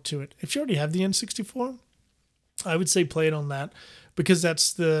bit of work to it. If you already have the N64, I would say play it on that, because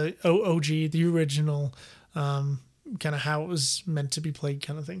that's the OG, the original, kind of how it was meant to be played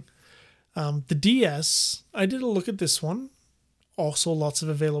kind of thing. The DS, I did a look at this one. Also lots of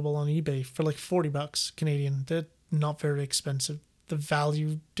available on eBay for like $40 Canadian. They're not very expensive. The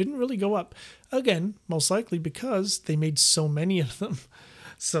value didn't really go up. Again, most likely because they made so many of them.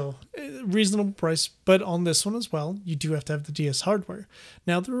 So, reasonable price. But on this one as well, you do have to have the DS hardware.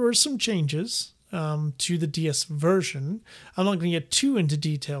 Now, there were some changes to the DS version. I'm not going to get too into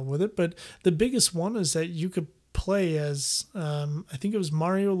detail with it, but the biggest one is that you could play as, I think it was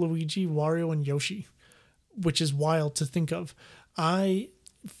Mario, Luigi, Wario, and Yoshi, which is wild to think of.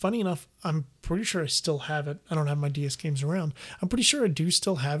 Funny enough, I'm pretty sure I still have it. I don't have my DS games around. I'm pretty sure I do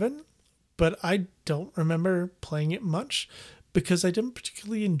still have it, but I don't remember playing it much because I didn't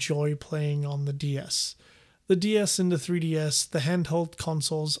particularly enjoy playing on the DS. The DS and the 3DS, the handheld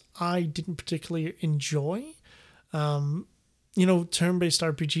consoles, I didn't particularly enjoy. Turn-based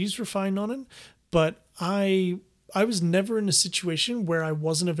RPGs were fine on it, but I was never in a situation where I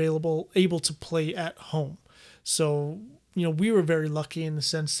wasn't able to play at home. So, we were very lucky in the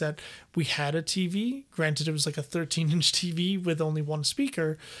sense that we had a TV. Granted, it was like a 13-inch TV with only one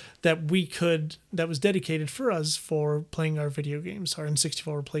speaker that was dedicated for us for playing our video games, our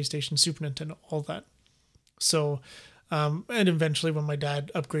N64, PlayStation, Super Nintendo, all that. So, and eventually when my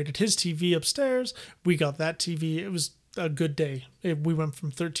dad upgraded his TV upstairs, we got that TV. It was a good day. We went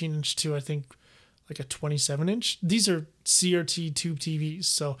from 13-inch to, I think, like a 27-inch. These are CRT tube TVs,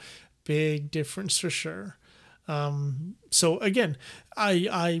 so big difference for sure. So again,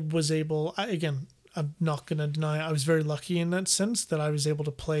 I was able, again, I'm not going to deny I was very lucky in that sense that I was able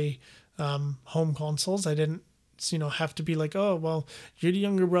to play home consoles. I didn't, have to be like, oh, well, you're the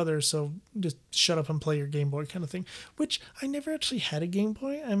younger brother, so just shut up and play your Game Boy kind of thing, which I never actually had a Game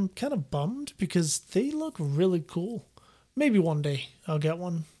Boy. I'm kind of bummed because they look really cool. Maybe one day I'll get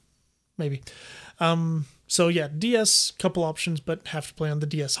one. Maybe. So yeah, DS, couple options, but have to play on the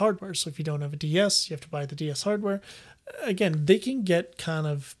DS hardware. So if you don't have a DS, you have to buy the DS hardware. Again, they can get kind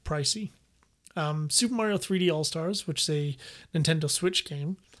of pricey. Super Mario 3D All-Stars, which is a Nintendo Switch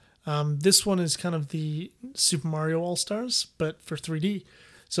game. This one is kind of the Super Mario All-Stars, but for 3D.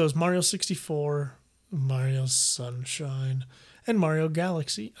 So it's Mario 64, Mario Sunshine, and Mario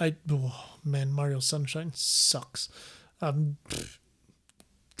Galaxy. Mario Sunshine sucks.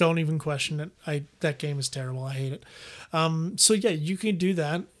 Don't even question it. That game is terrible. I hate it. So yeah, you can do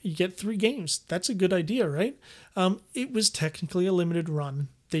that. You get 3 games. That's a good idea, right? It was technically a limited run.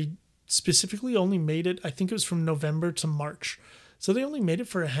 They specifically only made it, I think it was from November to March. So they only made it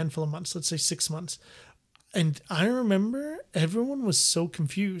for a handful of months, let's say 6 months. And I remember everyone was so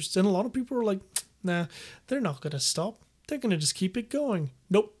confused. And a lot of people were like, nah, they're not going to stop. They're going to just keep it going.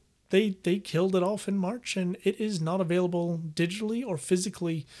 Nope. They killed it off in March, and it is not available digitally or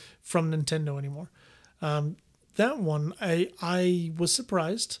physically from Nintendo anymore. That one, I was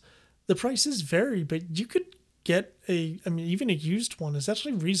surprised. The prices vary, but you could get even a used one is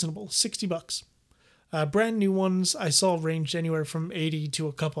actually reasonable, $60. Brand new ones I saw ranged anywhere from $80 to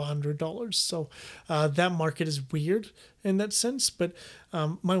a couple $100. So that market is weird in that sense. But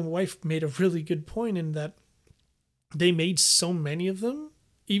my wife made a really good point in that they made so many of them.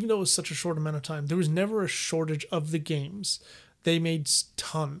 Even though it was such a short amount of time, there was never a shortage of the games. They made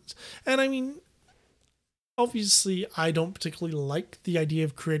tons. And I mean, obviously, I don't particularly like the idea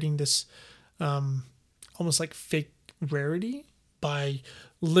of creating this almost like fake rarity by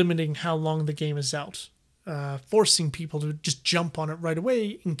limiting how long the game is out, forcing people to just jump on it right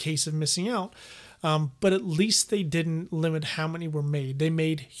away in case of missing out. But at least they didn't limit how many were made. They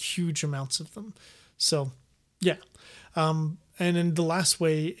made huge amounts of them. So, yeah. And then the last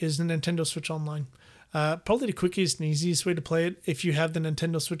way is the Nintendo Switch Online. Probably the quickest and easiest way to play it, if you have the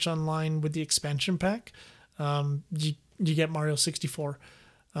Nintendo Switch Online with the expansion pack, you get Mario 64.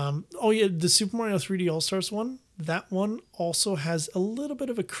 Oh yeah, the Super Mario 3D All-Stars one, that one also has a little bit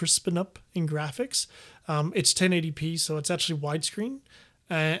of a crisping up in graphics. It's 1080p, so it's actually widescreen.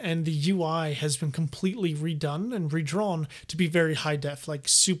 And the UI has been completely redone and redrawn to be very high def, like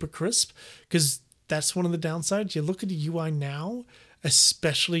super crisp, because that's one of the downsides. You look at the UI now,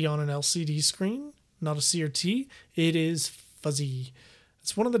 especially on an LCD screen, not a CRT, it is fuzzy.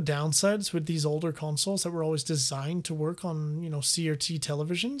 It's one of the downsides with these older consoles that were always designed to work on, CRT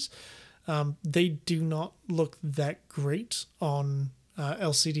televisions. They do not look that great on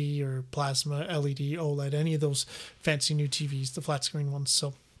LCD or plasma, LED, OLED, any of those fancy new TVs, the flat screen ones.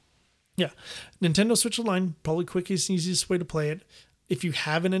 So yeah, Nintendo Switch Online, probably quickest and easiest way to play it. If you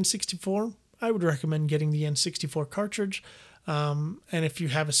have an N64, I would recommend getting the N64 cartridge. And if you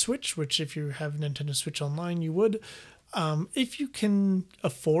have a Switch, which if you have Nintendo Switch Online, you would, if you can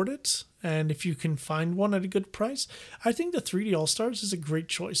afford it and if you can find one at a good price, I think the 3D All-Stars is a great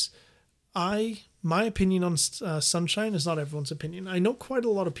choice. My opinion on Sunshine is not everyone's opinion. I know quite a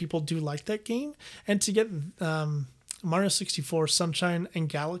lot of people do like that game, and to get Mario 64, Sunshine, and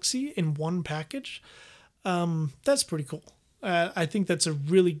Galaxy in one package, that's pretty cool. I think that's a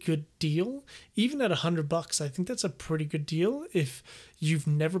really good deal. Even at $100, I think that's a pretty good deal if you've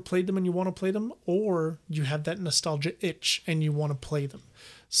never played them and you want to play them, or you have that nostalgia itch and you want to play them.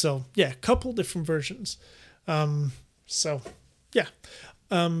 So yeah, a couple different versions. So yeah,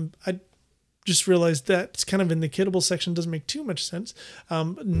 I just realized that it's kind of in the kiddable section, doesn't make too much sense.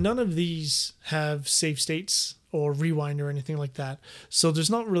 None of these have save states or rewind or anything like that. So there's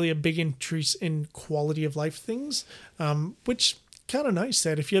not really a big increase in quality of life things, which kind of nice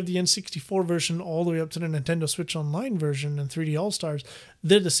that if you have the N64 version all the way up to the Nintendo Switch Online version and 3D All-Stars,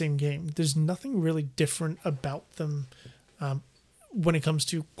 they're the same game. There's nothing really different about them when it comes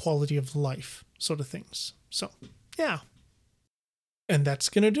to quality of life sort of things. So yeah. And that's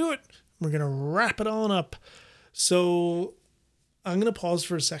going to do it. We're going to wrap it on up. So I'm going to pause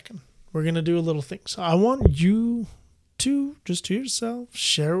for a second. We're going to do a little thing. So I want you to, just to yourself,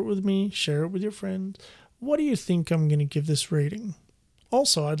 share it with me, share it with your friends. What do you think I'm going to give this rating?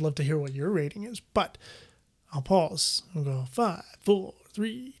 Also, I'd love to hear what your rating is, but I'll pause. I'll go 5, 4,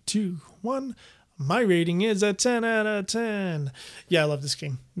 3, 2, 1. My rating is a 10 out of 10. Yeah, I love this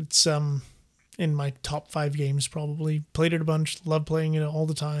game. It's in my top 5 games probably. Played it a bunch, love playing it all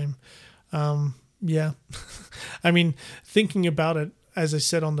the time. Yeah. I mean, thinking about it, as I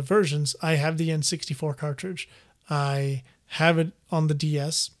said on the versions, I have the N64 cartridge. I have it on the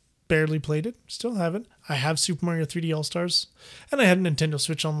DS. Barely played it. Still have it. I have Super Mario 3D All-Stars. And I have Nintendo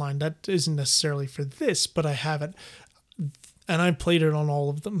Switch Online. That isn't necessarily for this, but I have it. And I played it on all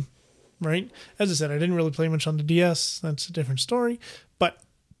of them, right? As I said, I didn't really play much on the DS. That's a different story. But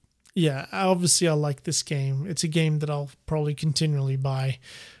yeah, obviously I like this game. It's a game that I'll probably continually buy.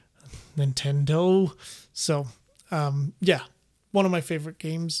 Nintendo. So, yeah, one of my favorite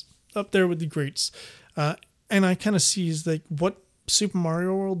games, up there with the greats. And I kind of see is like what Super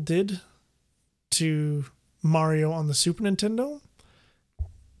Mario World did to Mario on the Super Nintendo.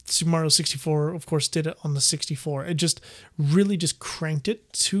 Super Mario 64, of course, did it on the 64. It just really just cranked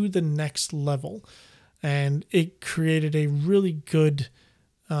it to the next level. And it created a really good,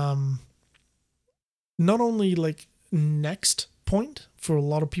 not only like next point for a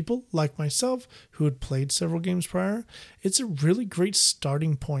lot of people like myself who had played several games prior, it's a really great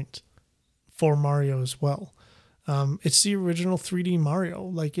starting point for Mario as well. It's the original 3D Mario.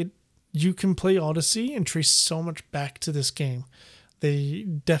 Like you can play Odyssey and trace so much back to this game. They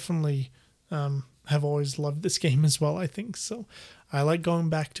definitely have always loved this game as well, I think. So I like going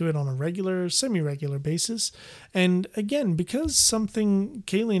back to it on a regular, semi-regular basis. And again, because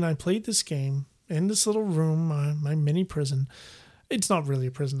Kaylee and I played this game in this little room, my mini prison. It's not really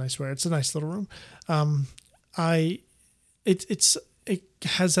a prison, I swear. It's a nice little room. It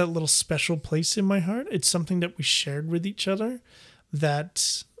has that little special place in my heart. It's something that we shared with each other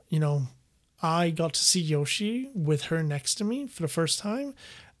that, I got to see Yoshi with her next to me for the first time.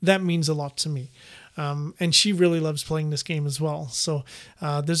 That means a lot to me. And she really loves playing this game as well. So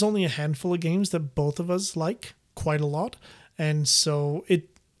there's only a handful of games that both of us like quite a lot. And so it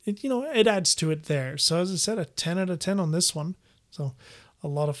adds to it there. So as I said, a 10 out of 10 on this one. So a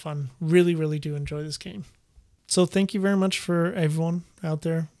lot of fun. Really, really do enjoy this game. So thank you very much for everyone out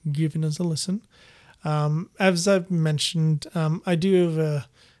there giving us a listen. As I've mentioned, I do have a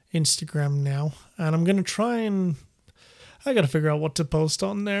Instagram now, and I'm going to I got to figure out what to post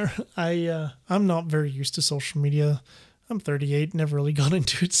on there. I'm not very used to social media. I'm 38, never really got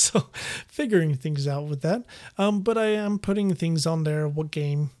into it, so figuring things out with that. But I am putting things on there, what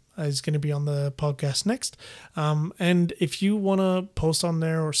game is going to be on the podcast next. And if you want to post on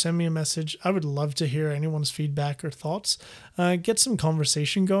there or send me a message, I would love to hear anyone's feedback or thoughts. Get some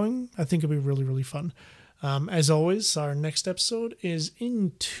conversation going. I think it'll be really, really fun. As always, our next episode is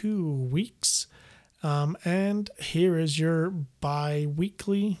in 2 weeks. And here is your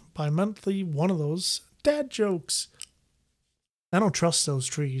bi-weekly, bi-monthly, one of those dad jokes. I don't trust those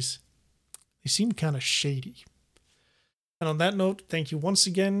trees. They seem kind of shady. And on that note, thank you once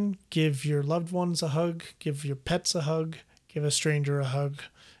again. Give your loved ones a hug. Give your pets a hug. Give a stranger a hug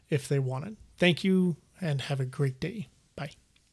if they want it. Thank you and have a great day.